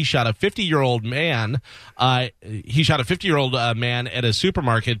say he shot a 50-year-old man. He shot a 50-year-old man at a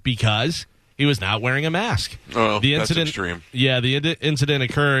supermarket because he was not wearing a mask. Oh, that's extreme. Yeah, the incident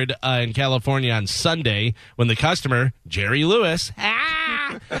occurred in California on Sunday when the customer, Jerry Lewis,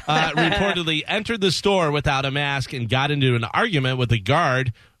 reportedly entered the store without a mask and got into an argument with the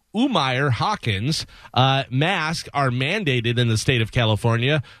guard, Umair Hawkins. Masks are mandated in the state of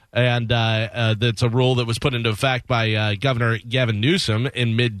California, and that's a rule that was put into effect by Governor Gavin Newsom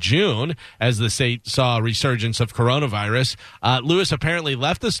in mid-June as the state saw a resurgence of coronavirus. Lewis apparently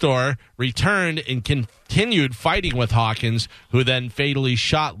left the store, returned, and continued fighting with Hawkins, who then fatally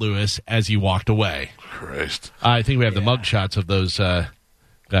shot Lewis as he walked away. Christ. I think we have the mug shots of those guy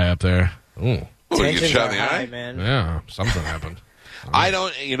up there. Ooh. You get shot in the eye? Man. Yeah, something happened. I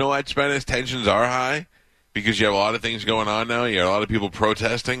don't, you know what, Spanish tensions are high because you have a lot of things going on now. You got a lot of people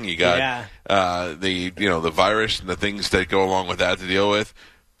protesting. You got the virus and the things that go along with that to deal with.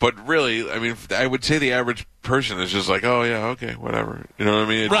 But really, I mean, I would say the average person is just like, oh yeah, okay, whatever. You know what I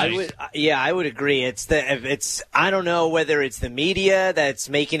mean? Right. I would agree. I don't know whether it's the media that's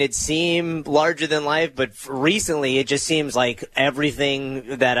making it seem larger than life, but recently it just seems like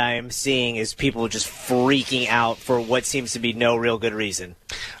everything that I'm seeing is people just freaking out for what seems to be no real good reason.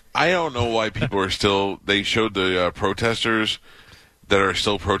 I don't know why people are still. They showed the protesters that are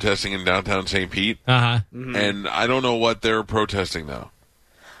still protesting in downtown St. Pete, and I don't know what they're protesting now.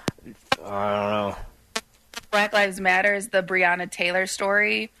 I don't know. Black Lives Matter is the Breonna Taylor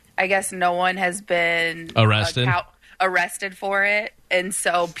story. I guess no one has been arrested for it. And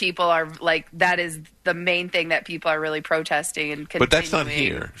so people are like, that is the main thing that people are really protesting and continuing. But that's not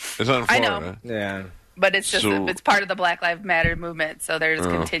here. It's not in Florida. I know. Yeah. But it's just, it's part of the Black Lives Matter movement. So they're just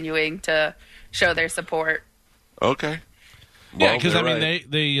continuing to show their support. Okay. Yeah, because they're I mean, right.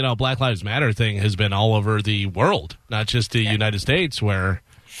 they Black Lives Matter thing has been all over the world, not just the United States, where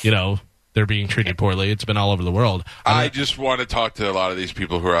they're being treated poorly. It's been all over the world. I just want to talk to a lot of these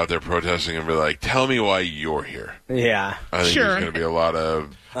people who are out there protesting and be like, tell me why you're here. Yeah. I think Sure. there's going to be a lot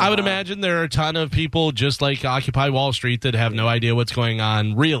of... I would imagine there are a ton of people just like Occupy Wall Street that have no idea what's going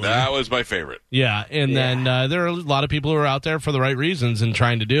on, really. That was my favorite. Yeah, and then there are a lot of people who are out there for the right reasons and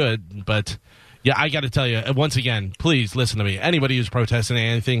trying to do it. But, yeah, I got to tell you, once again, please listen to me. Anybody who's protesting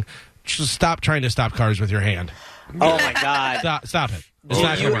anything, just stop trying to stop cars with your hand. Oh, my God. Stop it. It's Oh,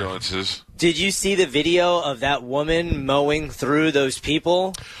 not going to work. ambulances. Did you see the video of that woman mowing through those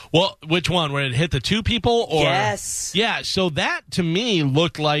people? Well, which one? Where it hit the two people? Or Yes. Yeah, so that to me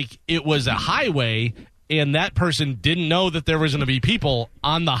looked like it was a highway, and that person didn't know that there was going to be people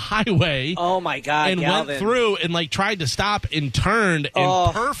on the highway. Oh, my God, and Galvin. went through and tried to stop and turned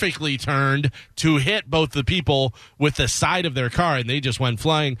and perfectly turned to hit both the people with the side of their car, and they just went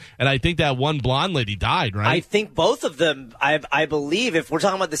flying. And I think that one blonde lady died, right? I think both of them, I believe, if we're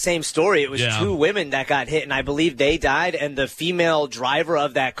talking about the same story, it was two women that got hit, and I believe they died, and the female driver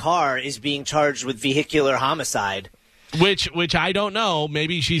of that car is being charged with vehicular homicide. Which I don't know.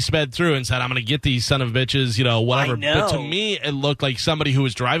 Maybe she sped through and said, I'm going to get these son of bitches, whatever. I know. But to me, it looked like somebody who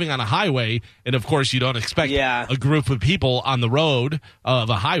was driving on a highway. And, of course, you don't expect a group of people on the road of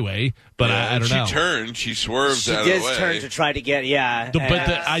a highway. But I don't know. She turned. She swerved She out of the did way. turn to try to get,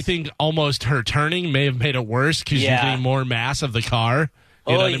 I think almost her turning may have made it worse because you're getting more mass of the car.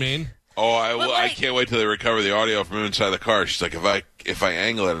 You know what I mean? Oh, I can't wait till they recover the audio from inside the car. She's like, if I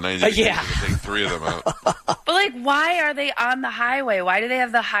angle it at 90 degrees, I can take three of them out. But why are they on the highway? Why do they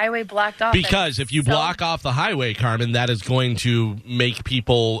have the highway blocked off? Because if you block off the highway, Carmen, that is going to make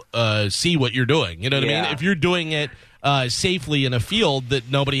people see what you're doing. You know what I mean? If you're doing it safely in a field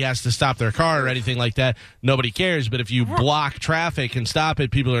that nobody has to stop their car or anything like that, nobody cares. But if you block traffic and stop it,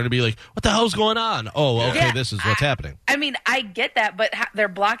 people are going to be like, what the hell's going on? Oh, okay, this is what's happening. I mean, I get that, but they're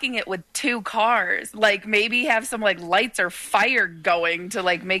blocking it with two cars. Maybe have some lights or fire going to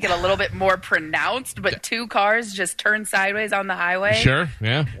make it a little bit more pronounced, but two cars just turn sideways on the highway. Sure,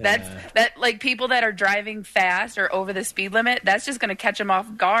 yeah. That people that are driving fast or over the speed limit, that's just going to catch them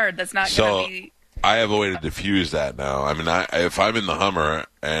off guard. That's not going to be... I have a way to diffuse that now. I mean, if I'm in the Hummer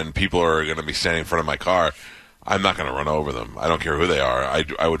and people are going to be standing in front of my car, I'm not going to run over them. I don't care who they are.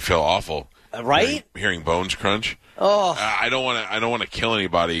 I would feel awful, right? Hearing bones crunch. Oh, I don't want to kill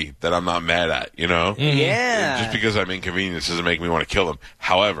anybody that I'm not mad at. Yeah. Just because I'm inconvenienced doesn't make me want to kill them.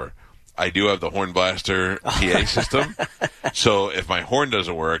 However, I do have the horn blaster PA system, so if my horn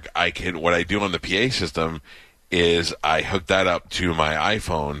doesn't work, what I do on the PA system is I hook that up to my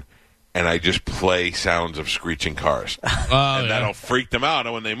iPhone. And I just play sounds of screeching cars. That'll freak them out.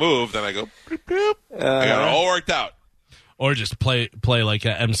 And when they move, then I go, boop, boop. I got it all worked out. Or just play like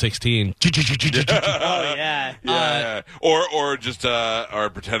a M16. Oh, yeah. Yeah. Or just or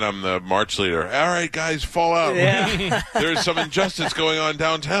pretend I'm the march leader. All right, guys, fall out. Yeah. There's some injustice going on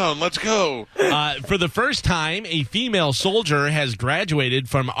downtown. Let's go. For the first time, a female soldier has graduated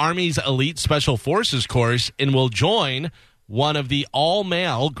from Army's Elite Special Forces course and will join one of the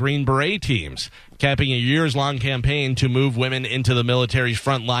all-male Green Beret teams, capping a years-long campaign to move women into the military's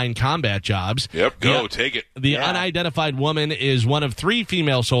frontline combat jobs. Yep, take it. The unidentified woman is one of three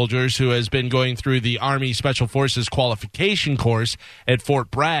female soldiers who has been going through the Army Special Forces qualification course at Fort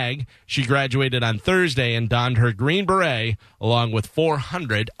Bragg. She graduated on Thursday and donned her Green Beret along with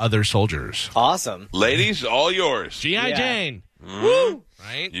 400 other soldiers. Awesome. Ladies, all yours. G.I. Jane. Woo!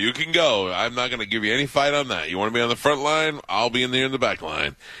 Right? You can go. I'm not going to give you any fight on that. You want to be on the front line? I'll be in the back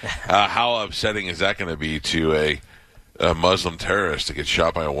line. How upsetting is that going to be to a Muslim terrorist to get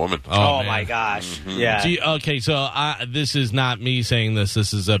shot by a woman? Oh my gosh. Mm-hmm. Yeah. Okay, so this is not me saying this.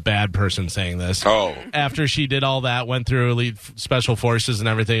 This is a bad person saying this. Oh. After she did all that, went through Elite Special Forces and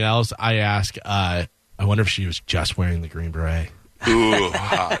everything else, I asked, I wonder if she was just wearing the Green Beret. Ooh,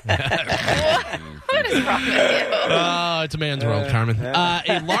 hot. What is wrong with you? Oh, it's a man's world, Carmen.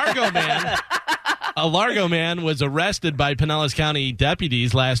 A Largo man was arrested by Pinellas County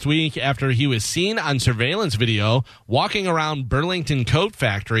deputies last week after he was seen on surveillance video walking around Burlington Coat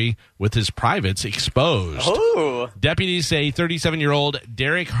Factory with his privates exposed. Ooh. Deputies say 37-year-old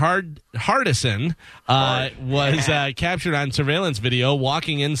Derek Hardison was captured on surveillance video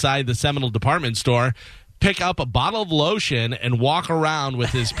walking inside the Seminole department store, pick up a bottle of lotion, and walk around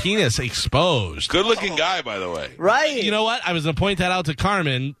with his penis exposed. Good-looking guy, by the way. Right. You know what? I was going to point that out to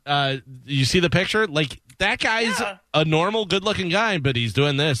Carmen. You see the picture? That guy's a normal, good-looking guy, but he's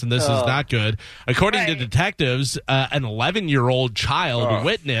doing this, and this is not good. According to detectives, an 11-year-old child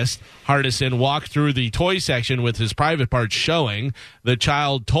witnessed Hardison walk through the toy section with his private parts showing. The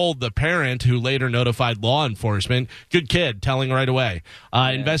child told the parent, who later notified law enforcement. Good kid, telling right away.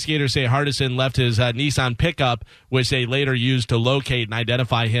 Investigators say Hardison left his Nissan pickup, which they later used to locate and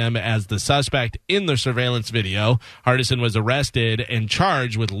identify him as the suspect in the surveillance video. Hardison was arrested and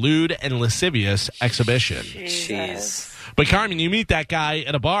charged with lewd and lascivious exhibition. Jeez. But Carmen, you meet that guy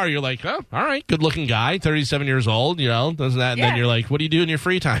at a bar, you're like, oh, all right, good-looking guy, 37 years old, does that, and then you're like, what do you do in your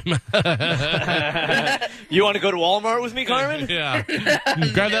free time? You want to go to Walmart with me, Carmen? Yeah.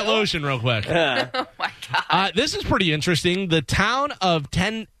 Grab that lotion real quick. Oh, my God. This is pretty interesting. The town of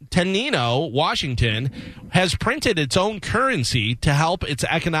Tenino, Washington, has printed its own currency to help its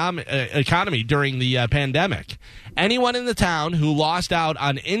economy during the pandemic. Anyone in the town who lost out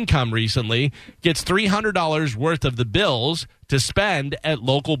on income recently gets $300 worth of the bills to spend at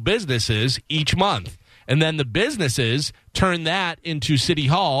local businesses each month. And then the businesses turn that into City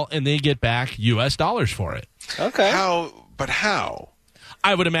Hall, and they get back U.S. dollars for it. Okay. How?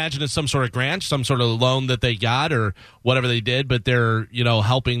 I would imagine it's some sort of grant, some sort of loan that they got or whatever they did, but they're,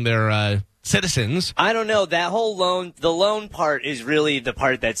 helping their citizens. I don't know. That whole the loan part is really the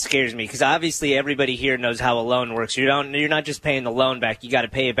part that scares me, because obviously everybody here knows how a loan works. You're not just paying the loan back. You got to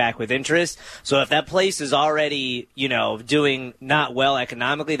pay it back with interest. So if that place is already, doing not well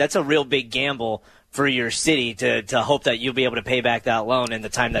economically, that's a real big gamble for your city to hope that you'll be able to pay back that loan in the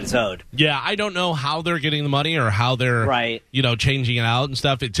time that it's owed. Yeah, I don't know how they're getting the money or how they're changing it out and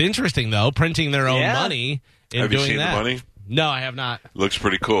stuff. It's interesting, though, printing their own money and have doing you seen that. the money? No, I have not. Looks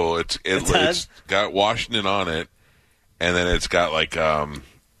pretty cool. It's got Washington on it, and then it's got I don't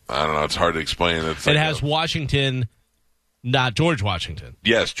know. It's hard to explain. It has Washington, not George Washington.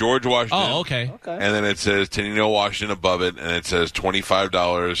 Yes, George Washington. Oh, okay. And then it says Tenino, Washington above it, and it says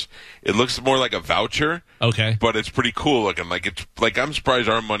 $25. It looks more like a voucher. Okay. But it's pretty cool looking. I'm surprised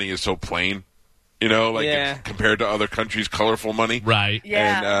our money is so plain. It's compared to other countries' colorful money. Right.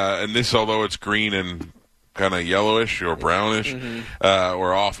 Yeah. And this, although it's green and kind of yellowish or brownish,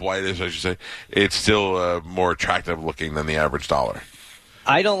 or off-whitish, I should say, it's still more attractive looking than the average dollar.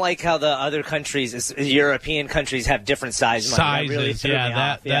 I don't like how the other countries, European countries, have different sizes. That really threw me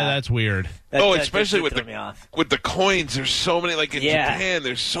off. That's weird. Especially with the coins. There's so many. Like in Japan,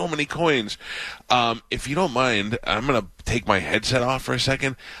 there's so many coins. If you don't mind, I'm going to take my headset off for a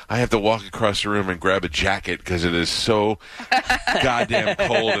second. I have to walk across the room and grab a jacket because it is so goddamn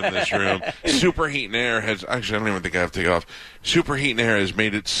cold in this room. Superheat and air has... Actually, I don't even think I have to take it off. Superheat and air has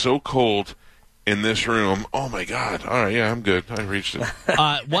made it so cold in this room. Oh, my God. All right, yeah, I'm good. I reached it.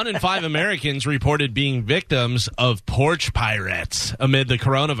 1 in 5 Americans reported being victims of porch pirates amid the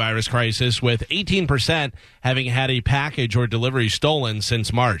coronavirus crisis, with 18% having had a package or delivery stolen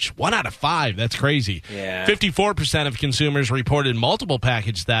since March. 1 out of 5. That's crazy. Yeah. 54% of consumers reported multiple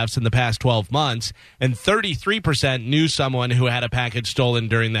package thefts in the past 12 months, and 33% knew someone who had a package stolen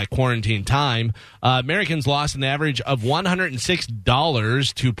during that quarantine time. Americans lost an average of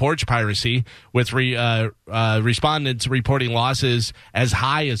 $106 to porch piracy, with respondents reporting losses as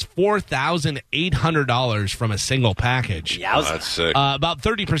high as $4,800 from a single package. Yowza. That's sick. About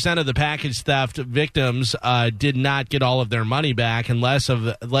 30% of the package theft victims did not get all of their money back, and less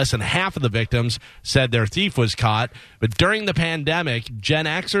than half of the victims said their thief was caught. But during the pandemic, Gen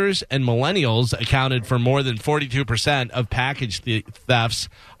Xers and millennials accounted for more than 42% of package thefts,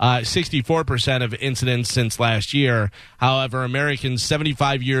 64% of incidents since last year. However, Americans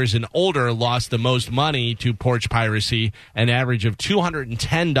 75 years and older lost the most money to porch piracy, an average of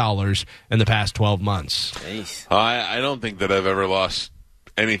 $210 in the past 12 months. I don't think that I've ever lost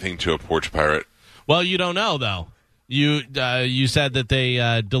anything to a porch pirate. Well, you don't know, though. You said that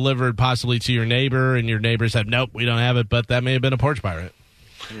they delivered possibly to your neighbor, and your neighbor said, nope, we don't have it, but that may have been a porch pirate.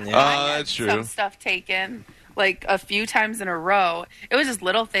 That's true. Some stuff taken like a few times in a row. It was just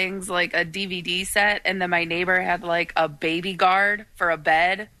little things like a DVD set, and then my neighbor had like a baby guard for a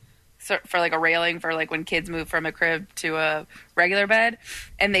bed, for like a railing for like when kids move from a crib to a regular bed,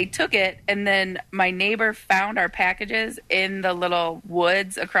 and they took it, and then my neighbor found our packages in the little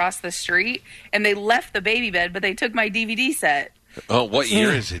woods across the street, and they left the baby bed, but they took my DVD set. Oh, what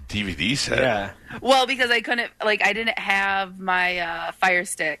year is it? DVD set? Yeah. Well, because I didn't have my Fire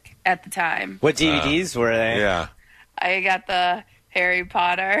Stick at the time. What DVDs were they? Yeah. I got the Harry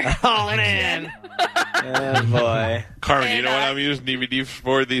Potter. Oh, man. Oh, boy. Carmen, you know what I'm using DVDs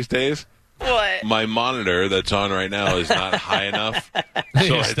for these days? What? My monitor that's on right now is not high enough. So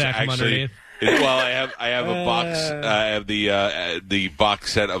it's Stack them actually... underneath. I have a box. I have the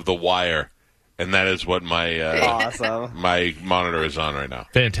box set of The Wire. and that is what my Awesome. my monitor is on right now.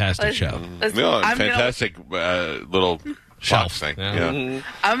 Fantastic show. No, fantastic little Shelf thing. yeah. Yeah.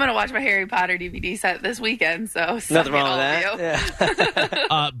 I'm gonna watch my Harry Potter DVD set this weekend. So Nothing wrong with that.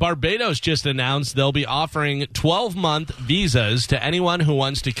 Yeah. Barbados just announced they'll be offering 12-month visas to anyone who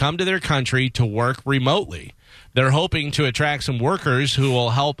wants to come to their country to work remotely. They're hoping to attract some workers who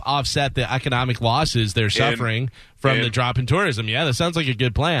will help offset the economic losses they're suffering from the drop in tourism. Yeah, that sounds like a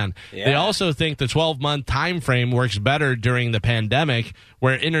good plan. Yeah. They also think the 12-month time frame works better during the pandemic,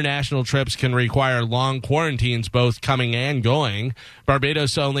 where international trips can require long quarantines both coming and going.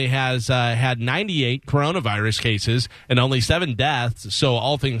 Barbados only has had 98 coronavirus cases and only 7 deaths, so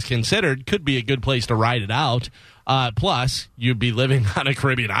all things considered, could be a good place to ride it out. Plus, you'd be living on a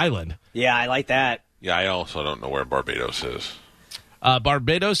Caribbean island. Yeah, I like that. Yeah, I also don't know where Barbados is.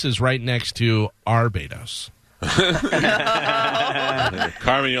 Barbados is right next to Barbados.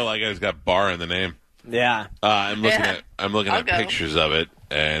 Carmen, you'll like it's got bar in the name. Yeah. I'm looking at go. pictures of it,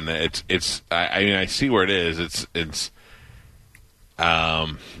 and it's. I mean, I see where it is. It's. I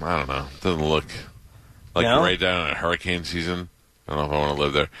don't know. It doesn't look like right down in hurricane season. I don't know if I want to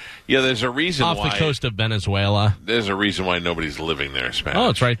live there. Yeah, there's a reason Off why. the coast of Venezuela. There's a reason why nobody's living there, Spanish. Oh,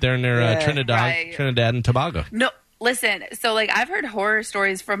 it's right there near Right. Trinidad and Tobago. No, listen. So, like, I've heard horror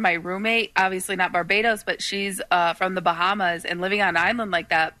stories from my roommate. Obviously, not Barbados, but she's from the Bahamas, and living on an island like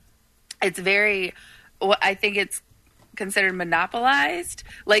that, it's very. I think it's considered monopolized.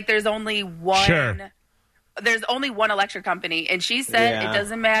 Like, there's only one. Sure. There's only one electric company, and she said it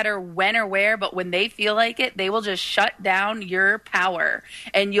doesn't matter when or where, but when they feel like it, they will just shut down your power,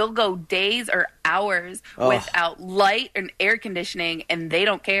 and you'll go days or hours without light and air conditioning, and they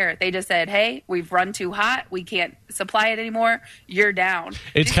don't care. They just said, hey, we've run too hot. We can't supply it anymore. You're down.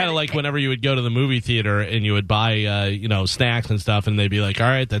 It's kind of like whenever you would go to the movie theater and you would buy, snacks and stuff, and they'd be like, all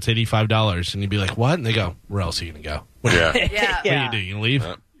right, that's $85. And you'd be like, what? And they go, where else are you going to go? What Yeah. Yeah. do you do? You leave?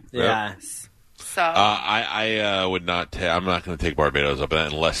 Yeah. So I would not. I'm not going to take Barbados up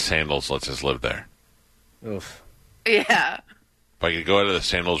unless Sandals lets us live there. Oof. yeah. If I could go to the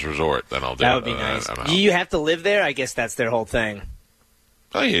Sandals Resort, then I'll do That it. would be nice. I'm out. You have to live there? I guess that's their whole thing.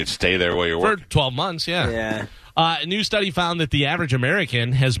 Oh, you'd stay there while you're For working. 12 months, yeah. Yeah. A new study found that the average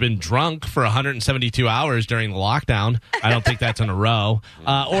American has been drunk for 172 hours during the lockdown. I don't think that's in a row.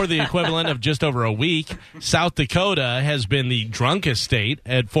 Or the equivalent of just over a week. South Dakota has been the drunkest state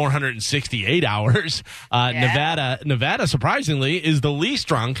at 468 hours. Nevada, surprisingly, is the least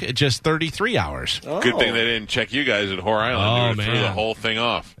drunk at just 33 hours. Oh. Good thing they didn't check you guys at Whore Island. They threw the man. whole thing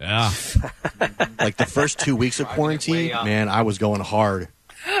off. Yeah. Like the first 2 weeks of quarantine, man, I was going hard.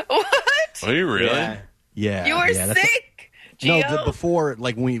 What? Are you really? Yeah. You were that's- sick? No, Gio? before,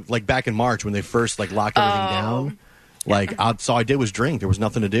 like when we, like back in March when they first like locked everything down. Like all I did was drink. There was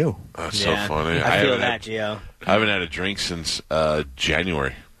nothing to do. That's so funny. I feel haven't that, Gio. I haven't had a drink since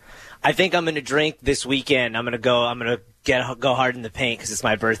January. I think I'm going to drink this weekend. I'm going to go hard in the paint because it's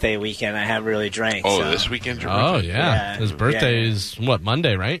my birthday weekend. I haven't really drank. Oh, so. this weekend? Oh, yeah. His birthday is,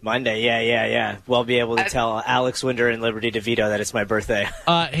 Monday, right? Monday, yeah. We'll be able to tell Alex Winder and Liberty DeVito that it's my birthday.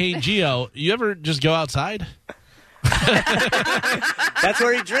 Hey, Gio, you ever just go outside? That's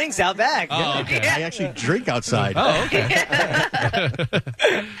where he drinks, out back. Oh, okay. I actually drink outside. Oh, okay.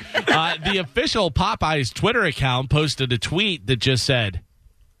 The official Popeyes Twitter account posted a tweet that just said,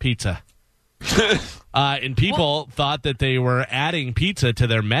 pizza. And people thought that they were adding pizza to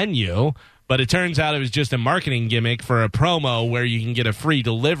their menu, but it turns out it was just a marketing gimmick for a promo where you can get a free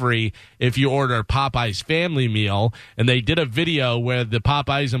delivery if you order Popeye's family meal. And they did a video where the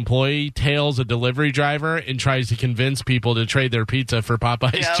Popeye's employee tails a delivery driver and tries to convince people to trade their pizza for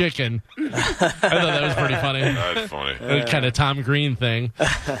Popeye's chicken. I thought that was pretty funny. That's funny. Kind of Tom Green thing.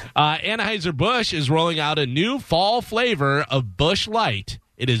 Anheuser-Busch is rolling out a new fall flavor of Busch Light.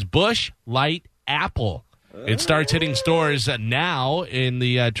 It is Busch Light Apple. It starts hitting stores now in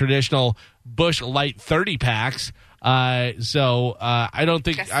the traditional Busch Light 30 packs. So I don't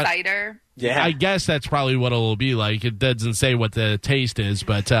think Like a cider. Yeah. I guess that's probably what it'll be like. It doesn't say what the taste is,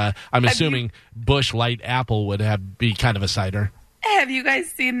 but I'm assuming Busch Light Apple would be kind of a cider. Have you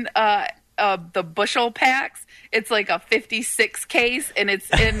guys seen the bushel packs? It's like a 56 case, and it's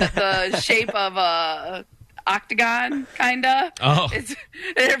in the shape of a octagon, kind of. Oh.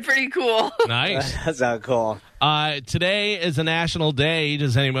 They're pretty cool. Nice. That sounds cool. Today is a national day.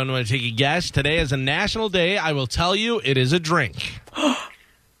 Does anyone want to take a guess? Today is a national day. I will tell you it is a drink.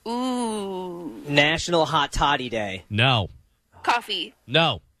 Ooh. National Hot Toddy Day. No. Coffee.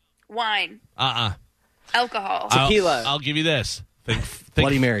 No. Wine. Uh-uh. Alcohol. Tequila. I'll give you this. Think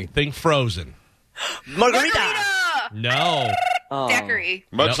Bloody Mary. Think Frozen. Margarita. Margarita! No. Oh. Daiquiri.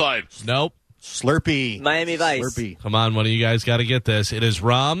 Mudslide. Nope. Slurpee. Miami Vice. Slurpee. Come on, one of you guys got to get this. It is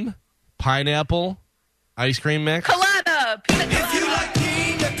rum, pineapple, ice cream mix. Colada. Pina colada. If you like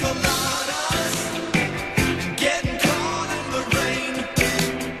pina coladas, getting caught in the rain.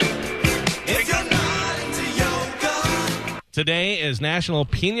 If you're not into yoga. Today is National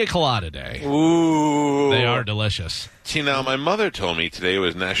Pina Colada Day. Ooh. They are delicious. See, now, my mother told me today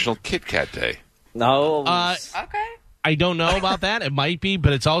was National Kit Kat Day. No. Okay. I don't know about that. It might be,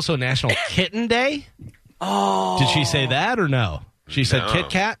 but it's also National Kitten Day. Oh. Did she say that or no? She said No. Kit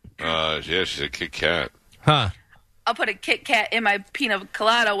Kat? Yeah, she said Kit Kat. Huh. I'll put a Kit Kat in my pina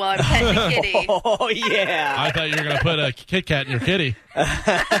colada while I'm petting the kitty. Oh, yeah. I thought you were going to put a Kit Kat in your kitty. No.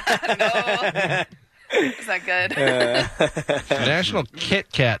 Is that good? National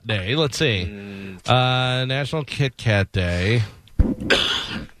Kit Kat Day. Let's see. National Kit Kat Day.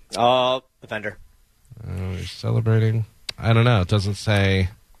 Oh, offender. We're celebrating. I don't know. It doesn't say.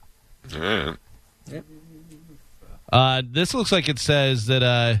 All right. This looks like it says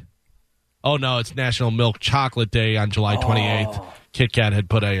that. Oh no, it's National Milk Chocolate Day on July 28th. Kit Kat had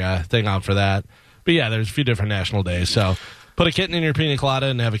put a thing on for that. But yeah, there's a few different national days. So put a kitten in your pina colada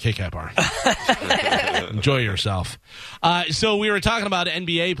and have a Kit Kat bar. Enjoy yourself. So we were talking about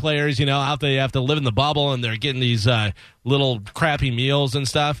NBA players. You know how they have to live in the bubble and they're getting these little crappy meals and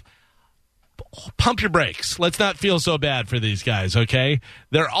stuff. Pump your brakes. Let's not feel so bad for these guys, okay?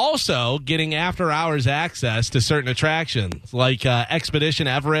 They're also getting after-hours access to certain attractions like Expedition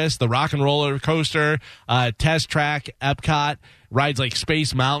Everest, the Rock and Roller Coaster, Test Track, Epcot, rides like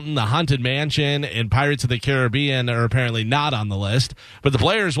Space Mountain, the Haunted Mansion, and Pirates of the Caribbean are apparently not on the list. But the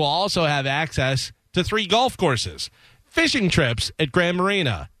players will also have access to 3 golf courses, fishing trips at Grand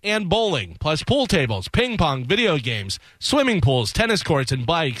Marina, and bowling, plus pool tables, ping pong, video games, swimming pools, tennis courts, and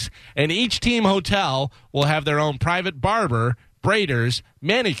bikes. And each team hotel will have their own private barber, braiders,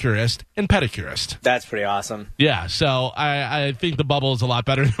 manicurist, and pedicurist. That's pretty awesome. Yeah, so I think the bubble is a lot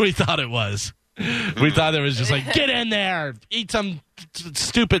better than we thought it was. We thought it was just like, get in there, eat some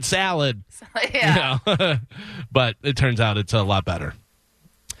stupid salad. Yeah. You know? But it turns out it's a lot better.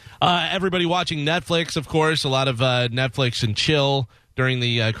 Everybody watching Netflix, of course, a lot of Netflix and chill during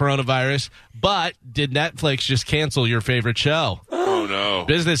the coronavirus. But did Netflix just cancel your favorite show? Oh, no.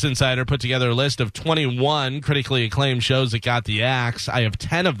 Business Insider put together a list of 21 critically acclaimed shows that got the axe. I have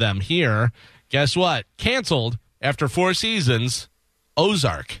 10 of them here. Guess what? Canceled after 4 seasons,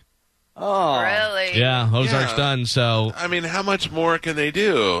 Ozark. Oh. Really? Yeah, Ozark's Yeah. done, so... I mean, how much more can they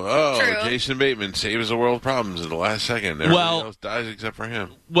do? Oh, True. Jason Bateman saves the world problems in the last second. Everybody else dies except for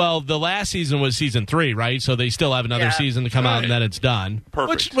him. Well, the last season was season 3, right? So they still have another Yeah. season to come out, Right. and then it's done.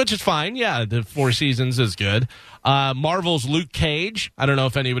 Perfect. Which is fine. Yeah, the 4 seasons is good. Marvel's Luke Cage. I don't know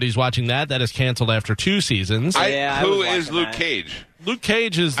if anybody's watching that. That is canceled after 2 seasons. Yeah, I Who was is watching Luke that. Cage? Luke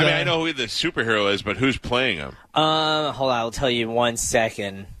Cage is I mean, I know who the superhero is, but who's playing him? Hold on, I'll tell you 1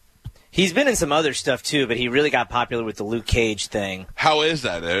 second. He's been in some other stuff too, but he really got popular with the Luke Cage thing. How is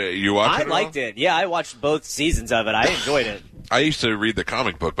that? You watched I it? liked it. Yeah, I watched both seasons of it. I enjoyed it. I used to read the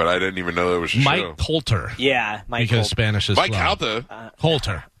comic book, but I didn't even know there was a Mike show. Coulter. Yeah, Mike. Because Holt. Spanish is Mike slow. Calta.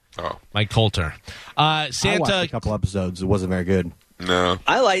 Coulter. Oh, Mike Coulter. I watched Santa. a couple episodes. It wasn't very good. no.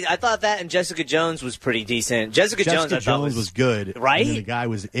 I thought that and Jessica Jones was pretty decent. Jessica Jones, I thought Jones was good, Right? And then the guy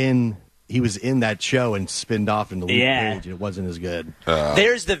was in. He was in that show and spinned off into Luke Yeah. Cage, and it wasn't as good.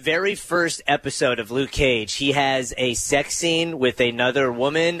 There's the very first episode of Luke Cage. He has a sex scene with another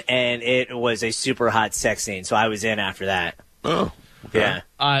woman, and it was a super hot sex scene. So I was in after that. Oh, Yeah.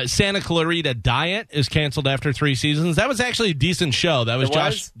 Santa Clarita Diet is canceled after 3 seasons. That was actually a decent show. That was It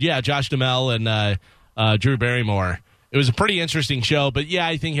Josh. was? Yeah, Josh Duhamel and Drew Barrymore. It was a pretty interesting show, but yeah,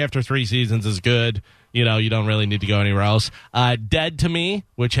 I think after 3 seasons is good. You know, you don't really need to go anywhere else. Dead to Me,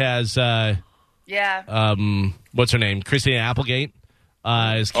 which has Yeah. what's her name, Christina Applegate,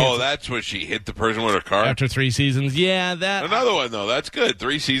 is canceled that's when she hit the person with her car. after 3 seasons. Yeah, that. Another one though. That's good.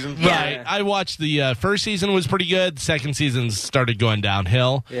 3 seasons. Right. I watched the first season was pretty good. The second season started going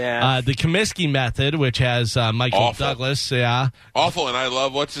downhill. Yeah. The Comiskey Method, which has Michael Awful. Douglas. Yeah. Awful, and I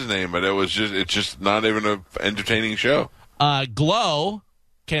love what's his name, but it's just not even an entertaining show. Glow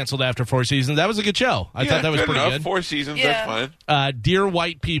canceled after 4 seasons. That was a good show. I thought that was good pretty enough. good. 4 seasons. Yeah. That's fine. Dear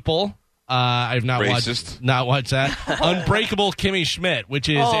White People. I've not Racist. watched that. Unbreakable Kimmy Schmidt, which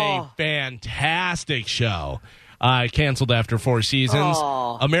is a Oh. fantastic show. Canceled after 4 seasons.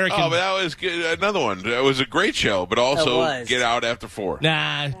 Oh. American. Oh, but that was good. Another one. It was a great show, but It also was. Get Out after 4.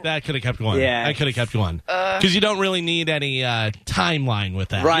 Nah, that could have kept going. Yeah. That could have kept going. Because you don't really need any timeline with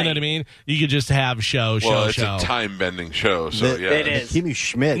that. Right. You know what I mean? You could just have show. Well, it's show. a time-bending show, so The- yeah. It is. Kimmy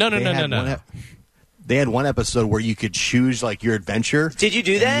Schmidt. No. They had one episode where you could choose like your adventure. Did you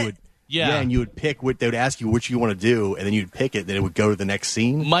do that? Yeah. and you would pick what they would ask you which you want to do, and then you'd pick it. Then it would go to the next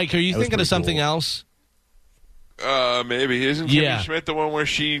scene. Mike, are you That was thinking of pretty something cool. else? Maybe isn't Yeah. Kimmy Schmidt the one where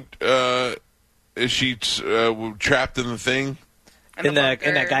she is she trapped in the thing? In that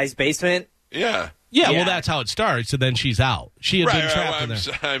guy's basement. Yeah. Yeah, Yeah. well, that's how it starts, and then she's out. She had been trapped in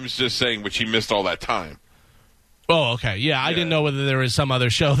there. I'm just saying, but she missed all that time. Oh, okay. Yeah, I didn't know whether there was some other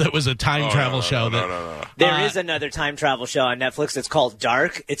show that was a time travel show. There is another time travel show on Netflix. It's called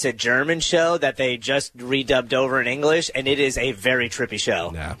Dark. It's a German show that they just redubbed over in English, and it is a very trippy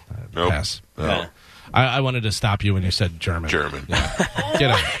show. Yeah, Nope. pass. No. Yeah. I wanted to stop you when you said German. Yeah.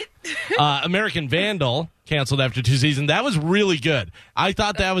 Get out. American Vandal canceled after 2 seasons. That was really good. I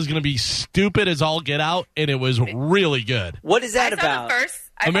thought that was going to be stupid as all get out, and it was really good. What is that I saw the first.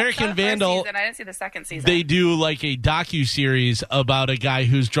 American saw the first Vandal, season. I didn't see the second season. They do like a docu-series about a guy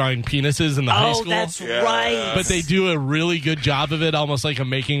who's drawing penises in the high school. Oh, that's right. But they do a really good job of it, almost like a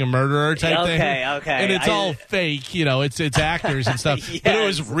Making a Murderer type thing. Okay. And it's all fake, it's actors and stuff. Yes. But it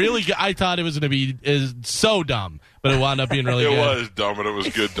was really good. I thought it was going to be so dumb, but it wound up being really It good. was dumb, but it was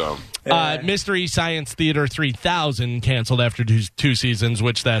good dumb. Mystery Science Theater 3000 canceled after 2 seasons,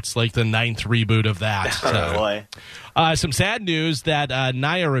 which that's like the 9th reboot of that. Oh, So. boy. Some sad news that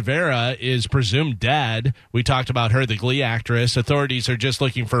Naya Rivera is presumed dead. We talked about her, the Glee actress. Authorities are just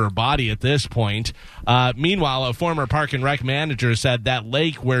looking for her body at this point. Meanwhile, a former Park and Rec manager said that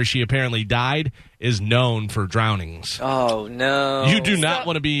lake where she apparently died is known for drownings. Oh, no. You do not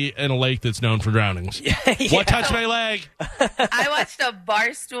want to be in a lake that's known for drownings. What touched my leg? I watched a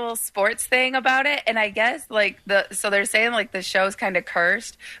Barstool Sports thing about it, and I guess so they're saying the show's kind of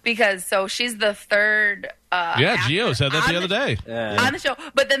cursed because she's the third. Gio said that the other day on the show.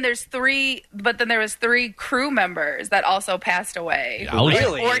 But then there was 3 crew members that also passed away.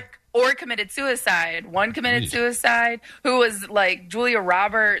 Really? Or committed suicide. One committed suicide, who was Julia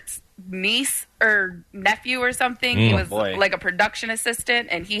Roberts' niece or nephew or something. He was like a production assistant,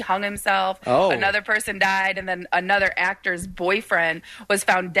 and he hung himself. Oh. Another person died, and then another actor's boyfriend was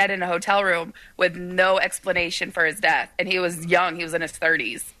found dead in a hotel room with no explanation for his death. And he was young. He was in his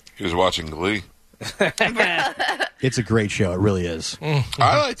 30s. He was watching Glee. It's a great show. It really is.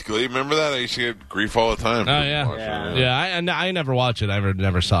 I liked Glee. Remember that? I used to get grief all the time. Oh, yeah. I never watched it. I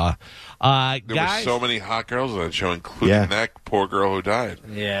never saw. There Guys, were so many hot girls on that show, including that poor girl who died.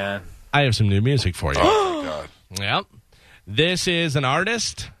 Yeah. I have some new music for you. Oh, my God. Yep. This is an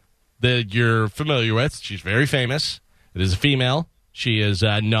artist that you're familiar with. She's very famous. It is a female. She is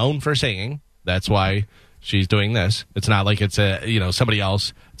known for singing. That's why she's doing this. It's not like it's somebody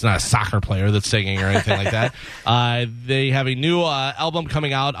else. It's not a soccer player that's singing or anything like that. They have a new album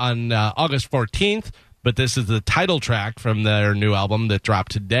coming out on August 14th, but this is the title track from their new album that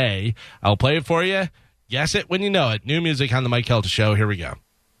dropped today. I'll play it for you. Guess it when you know it. New music on the Mike Kelter Show. Here we go.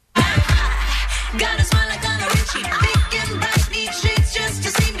 Got a smile like Donna Richie. Big and bright, need shades just to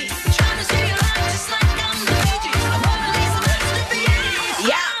see me. Trying to stay alive just like I'm the Bee Gees. I wanna leave some extra for you.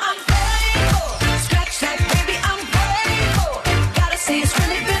 Yeah, I'm grateful. Scratch that, baby, I'm grateful. Gotta say it's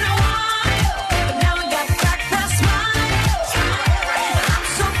really been a while, but now I got back that smile. I'm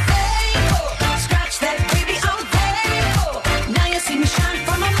so grateful. Scratch that, baby, I'm grateful. Now you see me shine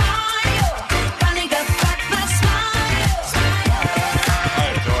from a mile. Finally got back that smile. I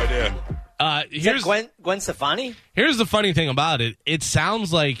have no idea. Is that Gwen Stefani? Here's the funny thing about it. It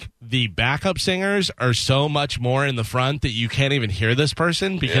sounds like the backup singers are so much more in the front that you can't even hear this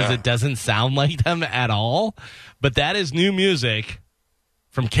person because it doesn't sound like them at all. But that is new music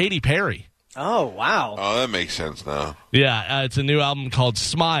from Katy Perry. Oh, wow. Oh, that makes sense now. Yeah, it's a new album called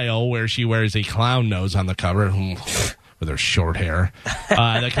Smile where she wears a clown nose on the cover with her short hair.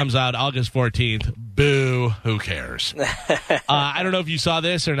 That comes out August 14th. Boo, who cares? I don't know if you saw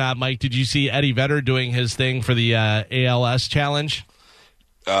this or not, Mike. Did you see Eddie Vedder doing his thing for the ALS challenge?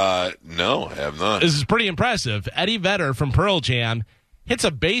 No, I have not. This is pretty impressive. Eddie Vedder from Pearl Jam hits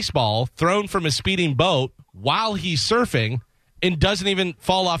a baseball thrown from a speeding boat while he's surfing and doesn't even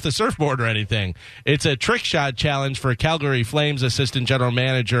fall off the surfboard or anything. It's a trick shot challenge for Calgary Flames assistant general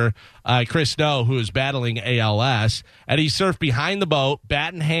manager Chris Snow, who is battling ALS. And he surfed behind the boat,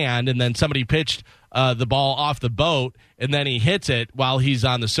 bat in hand, and then somebody pitched the ball off the boat, and then he hits it while he's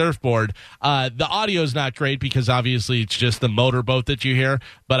on the surfboard. The audio is not great because obviously it's just the motorboat that you hear,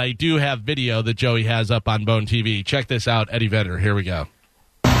 but I do have video that Joey has up on Bone TV. Check this out, Eddie Vedder. Here we go.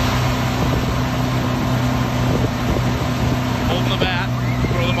 Holding the bat,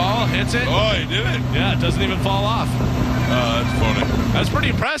 throw the ball, hits it. Oh, he did it. Yeah, it doesn't even fall off. That's funny. That's pretty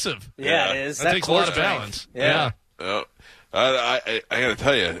impressive. Yeah, it is. That takes a lot of balance. Yeah. I got to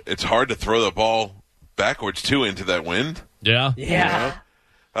tell you, it's hard to throw the ball backwards, too, into that wind. Yeah. Yeah.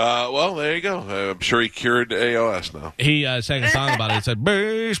 Well, there you go. I'm sure he cured ALS now. He sang a song about it. It said,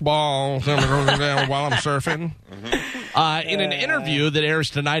 baseball while I'm surfing. In an interview that airs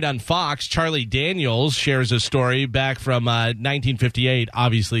tonight on Fox, Charlie Daniels shares a story back from 1958.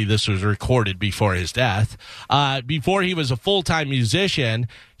 Obviously, this was recorded before his death. Before he was a full-time musician,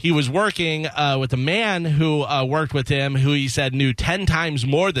 he was working with a man who worked with him, who he said knew 10 times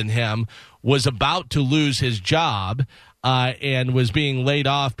more than him, was about to lose his job, and was being laid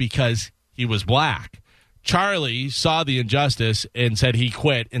off because he was black. Charlie saw the injustice and said he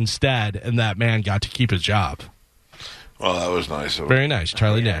quit instead, and that man got to keep his job. Well, that was nice. Very nice,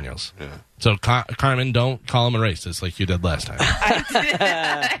 Charlie Daniels. Yeah. So, Carmen, don't call him a racist like you did last time.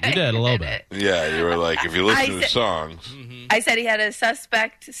 You did a little bit. Yeah, you were like, if you listen to his songs. I said he had a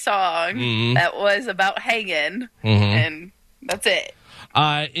suspect song that was about hanging, and that's it.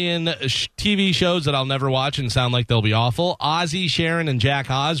 In TV shows that I'll never watch and sound like they'll be awful, Ozzy, Sharon, and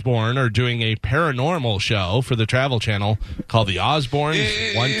Jack Osbourne are doing a paranormal show for the Travel Channel called The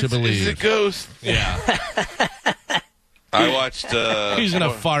Osbournes Want to Believe. It's a ghost. Yeah. I watched... He's going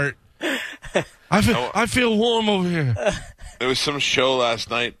to fart. I feel warm over here. There was some show last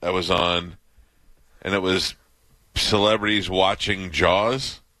night that was on, and it was celebrities watching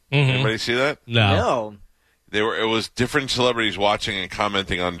Jaws. Anybody see that? No. It was different celebrities watching and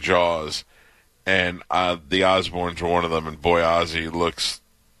commenting on Jaws, and the Osbournes were one of them. And boy, Ozzy looks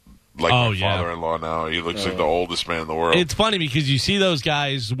like my father-in-law now. He looks like the oldest man in the world. It's funny because you see those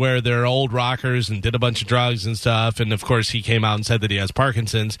guys where they're old rockers and did a bunch of drugs and stuff, and of course he came out and said that he has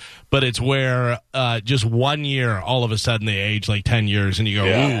Parkinson's, but it's where just 1 year, all of a sudden they age like 10 years, and you go,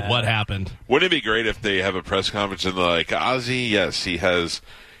 ooh, what happened? Wouldn't it be great if they have a press conference and they're like, Ozzy, yes, he has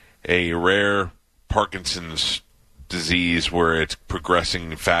a rare Parkinson's disease where it's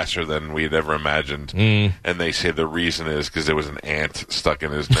progressing faster than we had ever imagined. And they say the reason is because there was an ant stuck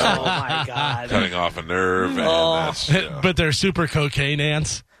in his nose. Oh, my God. Cutting off a nerve. And that's, But they're super cocaine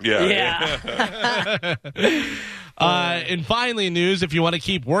ants. Yeah. And finally, news, if you want to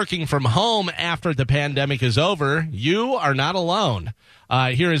keep working from home after the pandemic is over, you are not alone.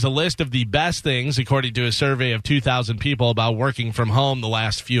 Here is a list of the best things, according to a survey of 2,000 people about working from home the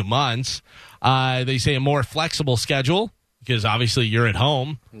last few months. They say a more flexible schedule, because obviously you're at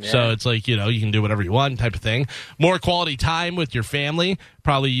home. Yeah. So it's like, you can do whatever you want type of thing. More quality time with your family.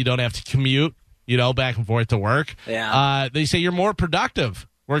 Probably you don't have to commute, back and forth to work. Yeah. They say you're more productive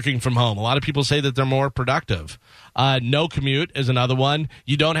working from home. A lot of people say that they're more productive. No commute is another one.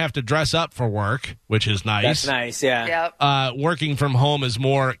 You don't have to dress up for work, which is nice. That's nice, yeah. Yep. Working from home is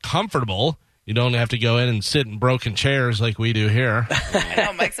more comfortable. You don't have to go in and sit in broken chairs like we do here. I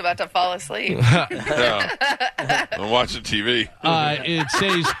know Mike's about to fall asleep. I'm watching TV. It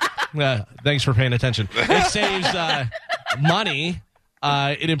saves... thanks for paying attention. It saves money.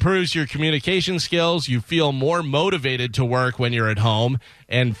 It improves your communication skills. You feel more motivated to work when you're at home,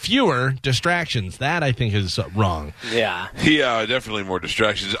 and fewer distractions. That, I think, is wrong. Yeah. Yeah, definitely more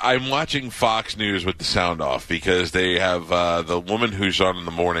distractions. I'm watching Fox News with the sound off because they have the woman who's on in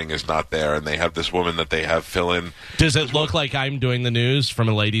the morning is not there, and they have this woman that they have fill in. Does it look like I'm doing the news from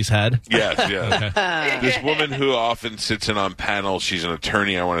a lady's head? Yes. Okay. This woman who often sits in on panels, she's an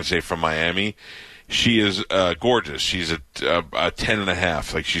attorney, I want to say, from Miami. She is gorgeous. She's a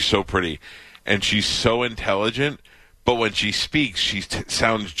 10.5. Like, she's so pretty. And she's so intelligent. But when she speaks, she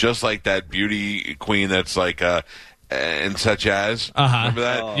sounds just like that beauty queen that's like, and such as. Remember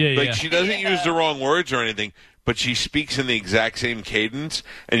that? Oh. Yeah. She doesn't use the wrong words or anything, but she speaks in the exact same cadence.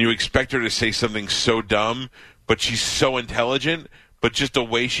 And you expect her to say something so dumb, but she's so intelligent. But just the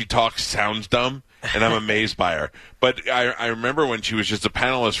way she talks sounds dumb. And I'm amazed by her. But I remember when she was just a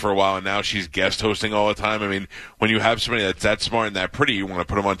panelist for a while, and now she's guest hosting all the time. I mean, when you have somebody that's that smart and that pretty, you want to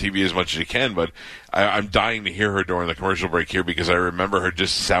put them on TV as much as you can. But I'm dying to hear her during the commercial break here because I remember her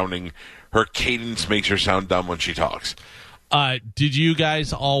just sounding, her cadence makes her sound dumb when she talks. Did you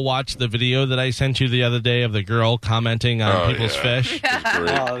guys all watch the video that I sent you the other day of the girl commenting on people's fish? Oh,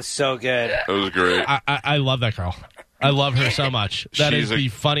 it was so good. It was great. I love that girl. I love her so much. That is the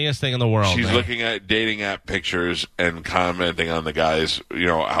funniest thing in the world. She's looking at dating app pictures and commenting on the guys. You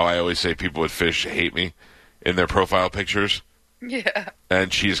know how I always say people with fish hate me in their profile pictures? Yeah.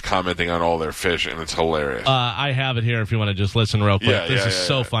 And she's commenting on all their fish, and it's hilarious. I have it here if you want to just listen real quick. This is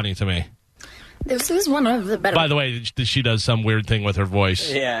so funny to me. This is one of the better... By the way, she does some weird thing with her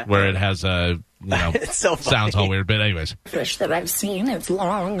voice where it has a... it's so funny. Sounds all weird, but anyways. Fish that I've seen. It's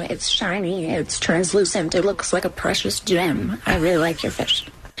long, it's shiny, it's translucent, it looks like a precious gem. I really like your fish.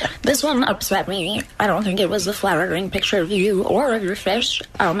 This one upset me. I don't think it was a flattering picture of you or of your fish.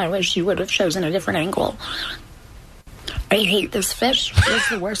 I wish you would have chosen a different angle. I hate this fish. It's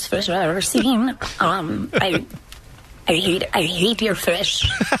the worst fish I've ever seen. I hate your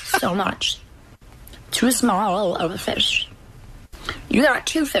fish so much. Too small of a fish. You got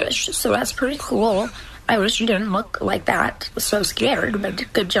 2 fish, so that's pretty cool. I wish you didn't look like that. So scared,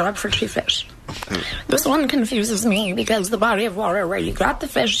 but good job for 2 fish. This one confuses me because the body of water where you got the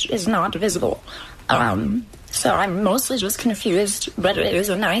fish is not visible. So I'm mostly just confused, but it is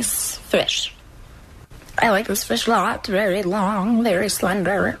a nice fish. I like this fish a lot. Very long, very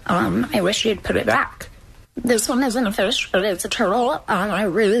slender. I wish you'd put it back. This one isn't a fish, but it's a turtle. I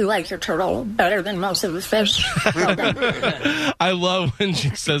really like your turtle better than most of the fish. Well done. I love when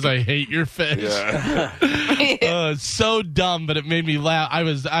she says, I hate your fish. Yeah. It's so dumb, but it made me laugh.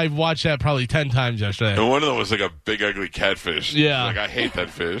 I watched that probably 10 times yesterday. And one of them was like a big, ugly catfish. Yeah. Like, I hate that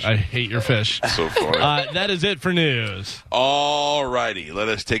fish. I hate your fish. So funny. That is it for news. All righty. Let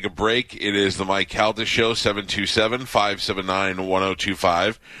us take a break. It is the Mike Calta Show,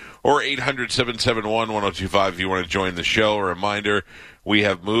 727-579-1025. Or 800-771-1025 if you want to join the show. A reminder, we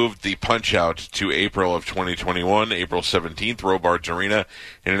have moved the Punch-Out to April of 2021, April 17th, Robards Arena.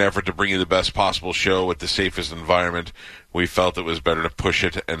 In an effort to bring you the best possible show with the safest environment, we felt it was better to push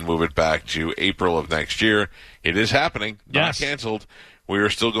it and move it back to April of next year. It is happening. Yes. Not canceled. We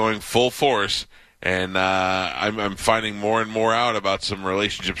are still going full force. And I'm finding more and more out about some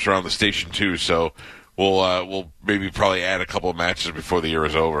relationships around the station, too. So we'll maybe probably add a couple of matches before the year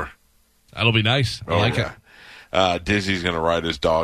is over. That'll be nice. I like it. Dizzy's going to ride his dog